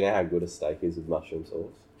 Do you know how good a steak is with mushroom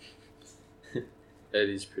sauce? It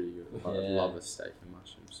is pretty good. I Yeah. love a steak and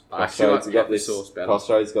mushrooms. I actually like pepper sauce better.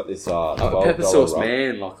 Crossroads got this. I'm a $12 pepper sauce roll.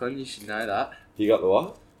 man, Lachlan. You should know that. You got the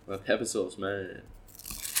what? I'm a pepper sauce man.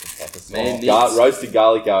 The pepper Man, roasted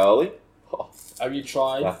garlic aioli. Oh, Have you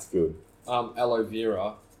tried that's good. aloe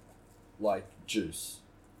vera, like juice?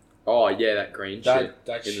 Oh yeah, that green shit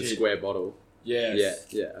That in the shit. square bottle. Yes.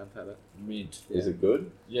 Yeah, I've had it. Mint. Is it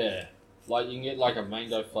good? Yeah. Like you can get like a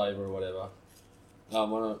mango flavour or whatever.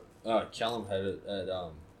 Callum had it at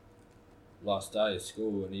last day at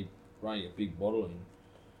school, and he brought a big bottle in,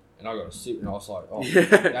 and I got a sip, and I was like, oh,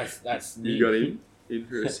 that's You got in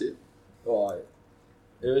for a sip. Oh,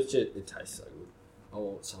 it was just, it tastes so good. I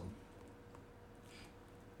want some.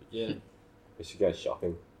 But yeah. We should go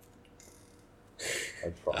shopping.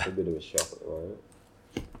 I'd try a bit of a shop at the moment.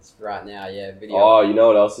 Right now, yeah. Video. Oh, you know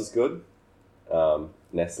what else is good?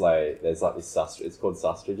 Nestle. There's like this it's called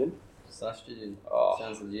Sustragen. Estrogen. Oh,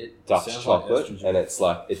 Sounds legit. Dutch Sounds like chocolate, estrogen. and it's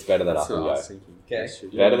better than That's Up and what I Go. was thinking. Okay.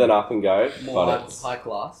 Estrogen. Better than Up and Go, More but it's high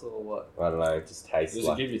class or what? I don't know. It just tastes Does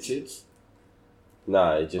like it give you tits?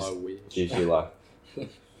 no. It just I wish. gives you like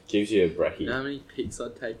gives you a brekkie. You know how many pics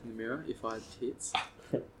I'd take in the mirror if I had tits?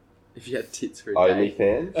 If you had tits for a day.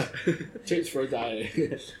 OnlyFans. Tits for a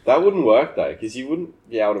day. That wouldn't work though, because you wouldn't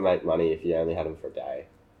be able to make money if you only had them for a day.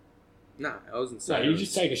 No, I wasn't So saying. you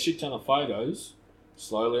just take a shit ton of photos,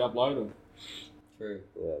 slowly upload them. True.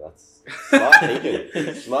 Yeah, that's smart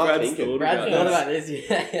thinking. Smart Brad's thinking. thought Brad's about thought this. about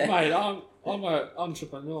this, yeah. Mate, I'm an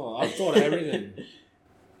entrepreneur. I've thought of everything.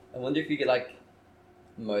 I wonder if you could like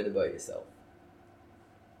motorboat yourself.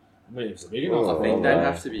 I mean, it's a big Oh, enough. I think no. they'd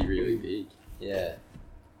have to be really big. Yeah.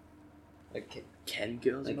 Okay. Can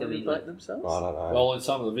girls Like, I mean, motorbike like- themselves? I don't know. Well, in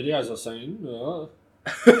some of the videos I've seen, yeah.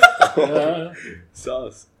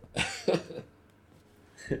 Sus. I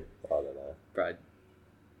don't know. Brad,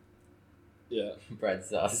 Yeah. Brad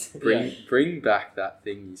sus. bring back that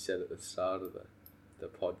thing you said at the start of the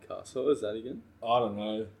podcast. What was that again? I don't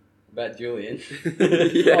know. About Julian.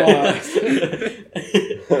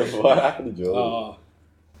 What happened to Julie?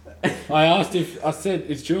 I asked I said,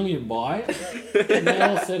 is Julian bi? And they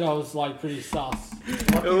all said I was like pretty sus.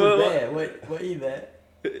 What you were there? Were you there?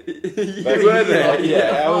 You Maybe were he- there.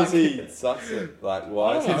 Yeah, how was he sus? Like,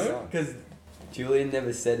 why is he I don't know. sus? Because Julian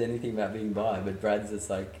never said anything about being bi, but Brad's just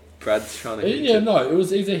like, Brad's trying to Yeah, no, it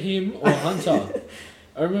was either him or Hunter.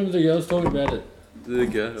 I remember the girls talking about it. the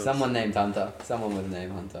girls. someone named Hunter. Someone with the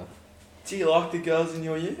name Hunter. Do you like the girls in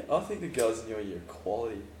your year? I think the girls in your year are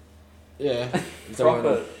quality. Yeah.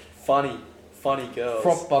 Proper, funny girls.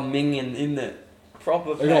 Proper minging in it.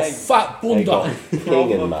 Proper They got pang. fat They got bunda.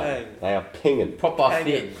 pinging, Proper mate. pang. They are pinging. Proper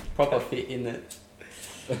Hanging. fit. Proper fit in it.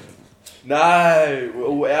 No,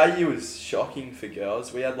 well, our year was shocking for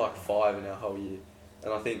girls. We had like 5 in our whole year,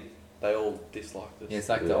 and I think they all disliked us. Yeah, it's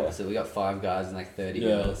like the Yeah. opposite. We got 5 guys and like 30 Yeah.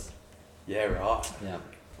 girls. Yeah, right. Yeah.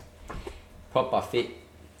 Proper fit.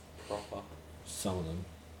 Proper. Some of them.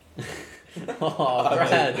 Oh,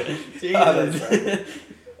 Brad. Jesus.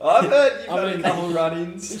 I've heard you've I had a mean- couple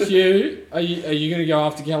run-ins. Hugh, are you going to go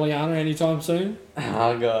after Galliana anytime soon?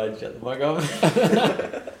 Oh god, shut the fuck up.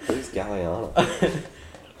 Who's Galliana?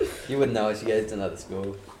 You wouldn't know if she goes to another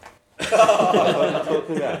school. I thought you were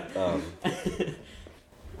talking about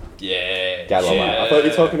Yeah. Galileo. I thought you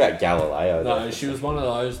were talking about Galileo. No, there. she was one of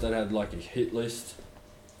those that had like a hit list.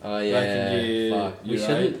 Oh Back in yeah. year, Fuck. We year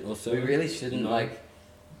shouldn't. 8 or We 7. really shouldn't No.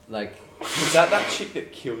 like. Was that chick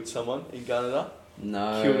that killed someone in Canada?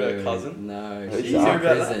 No. Killed her cousin? No. Who's She's that? in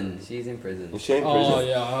prison. She's in prison. Was she in Oh prison?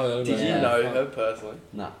 yeah, I heard Did about you Yeah. know fuck. her personally?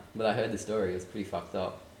 Nah, but I heard the story. It was pretty fucked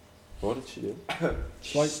up. What did she do?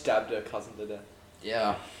 She Like- stabbed her cousin to death.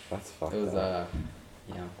 Yeah. That's fucked It was up.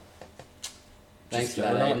 yeah. Thanks Just for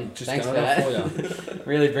that, going Ayden. up- just Thanks for going up that. for you.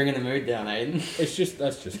 Really bringing the mood down, Ayden.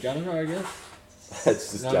 That's just Gunner, I guess.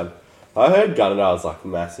 It's just No. gun. I heard Gunnerar was like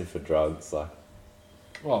massive for drugs. Like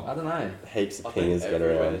Well, I don't know. heaps of I think pingers get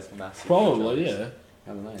everywhere around. there's massive probably, drugs. yeah. I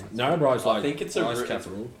don't know. Narrabri's like I think it's a ice ru-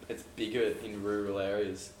 capital. It's bigger in rural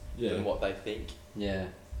areas Yeah. than what they think. Yeah.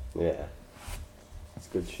 Yeah, it's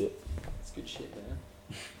good shit. It's good shit, man.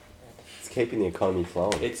 It's keeping the economy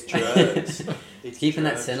flowing. It's drugs. It's Keeping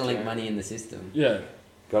that drugs, Centrelink Jared. money in the system. Yeah.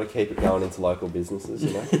 Got to keep it going into local businesses,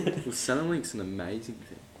 you know. Well, Centrelink's an amazing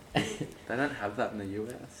thing. They don't have that in the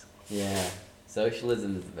US. Yeah.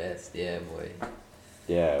 Socialism is the best. Yeah, boy.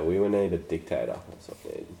 Yeah, we would need a dictator. That's what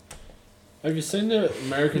we need. Have you seen the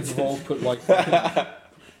Americans have all put like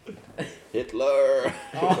Hitler.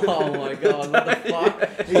 Oh my god, what the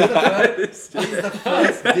fuck? He's the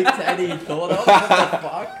first dictator you thought of?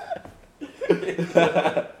 What the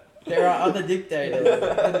fuck? There are other dictators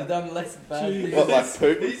that have done less bad Jeez. things. What, like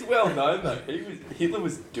Putin? He's well known though. Hitler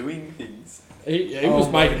was doing things. he Oh was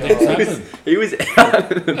my making God. things happen. He was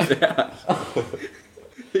out and about.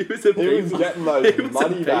 He was a He was getting those he was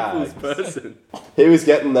money a people's bags. person. He was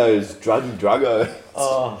getting those druggo.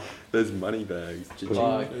 Oh, There's money bags.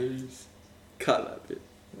 Fuck. Cut that bit.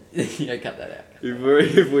 Yeah, cut that out.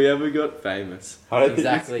 If we ever got famous, I don't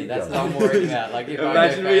Exactly. think That's what I'm worried about. Like, if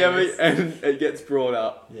imagine I we get ever famous, and it gets brought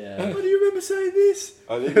up. yeah. Oh, do you remember saying this?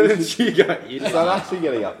 I think we should, You go, is that actually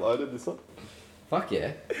getting uploaded, this one? Fuck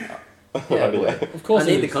yeah. I Yeah, don't boy. know. Of course I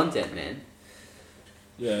need it the is. content, man.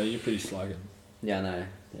 Yeah, you're pretty slugging. Yeah, I know.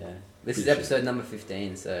 Yeah. This is Pretty episode number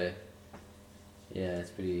 15, so yeah, it's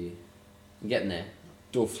pretty. I'm getting there.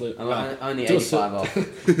 Do a flip. I'm No, only do a 85 off.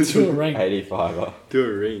 do a ring. 85er. do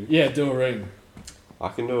a ring. Yeah, do a ring. I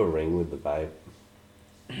can do a ring with the babe.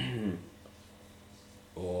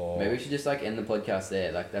 Or Maybe we should just like end the podcast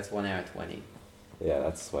there. Like, that's 1 hour 20. Yeah,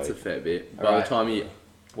 that's It's a sweet. fair bit. By Alright. the time you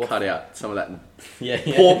What- cut out some of that Yeah,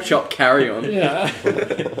 yeah. pork chop carry on. yeah.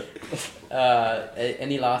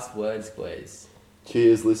 Any last words, please?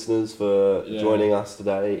 Cheers, listeners, for Yeah. joining us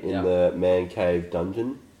today in Yeah. the Man Cave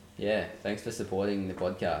Dungeon. Yeah, thanks for supporting the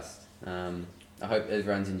podcast. I hope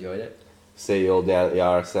everyone's enjoyed it. See you all down at the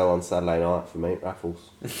RSL on Saturday night for meat raffles.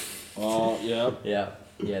 Oh, yeah. Yeah,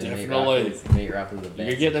 yeah, the Definitely. meat raffles are the You best.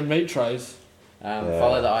 can get the meat trays. Yeah.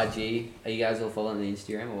 Follow the IG. Are you guys all following the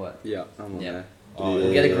Instagram or what? Yeah, I'm on Yeah. there. Oh, We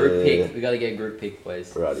yeah. get a group pic. We gotta get a group pic,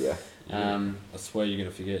 please. Rightio. I swear you're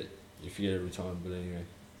gonna forget. You forget every time, but anyway.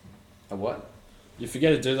 A what? You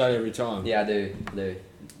forget to do that every time. Yeah, I do.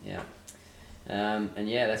 Yeah. And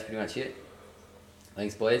yeah, that's pretty much it.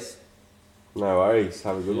 Thanks, boys. No worries.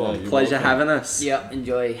 Have a good Yeah, one. you're Pleasure welcome. having us. Yeah,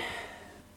 enjoy.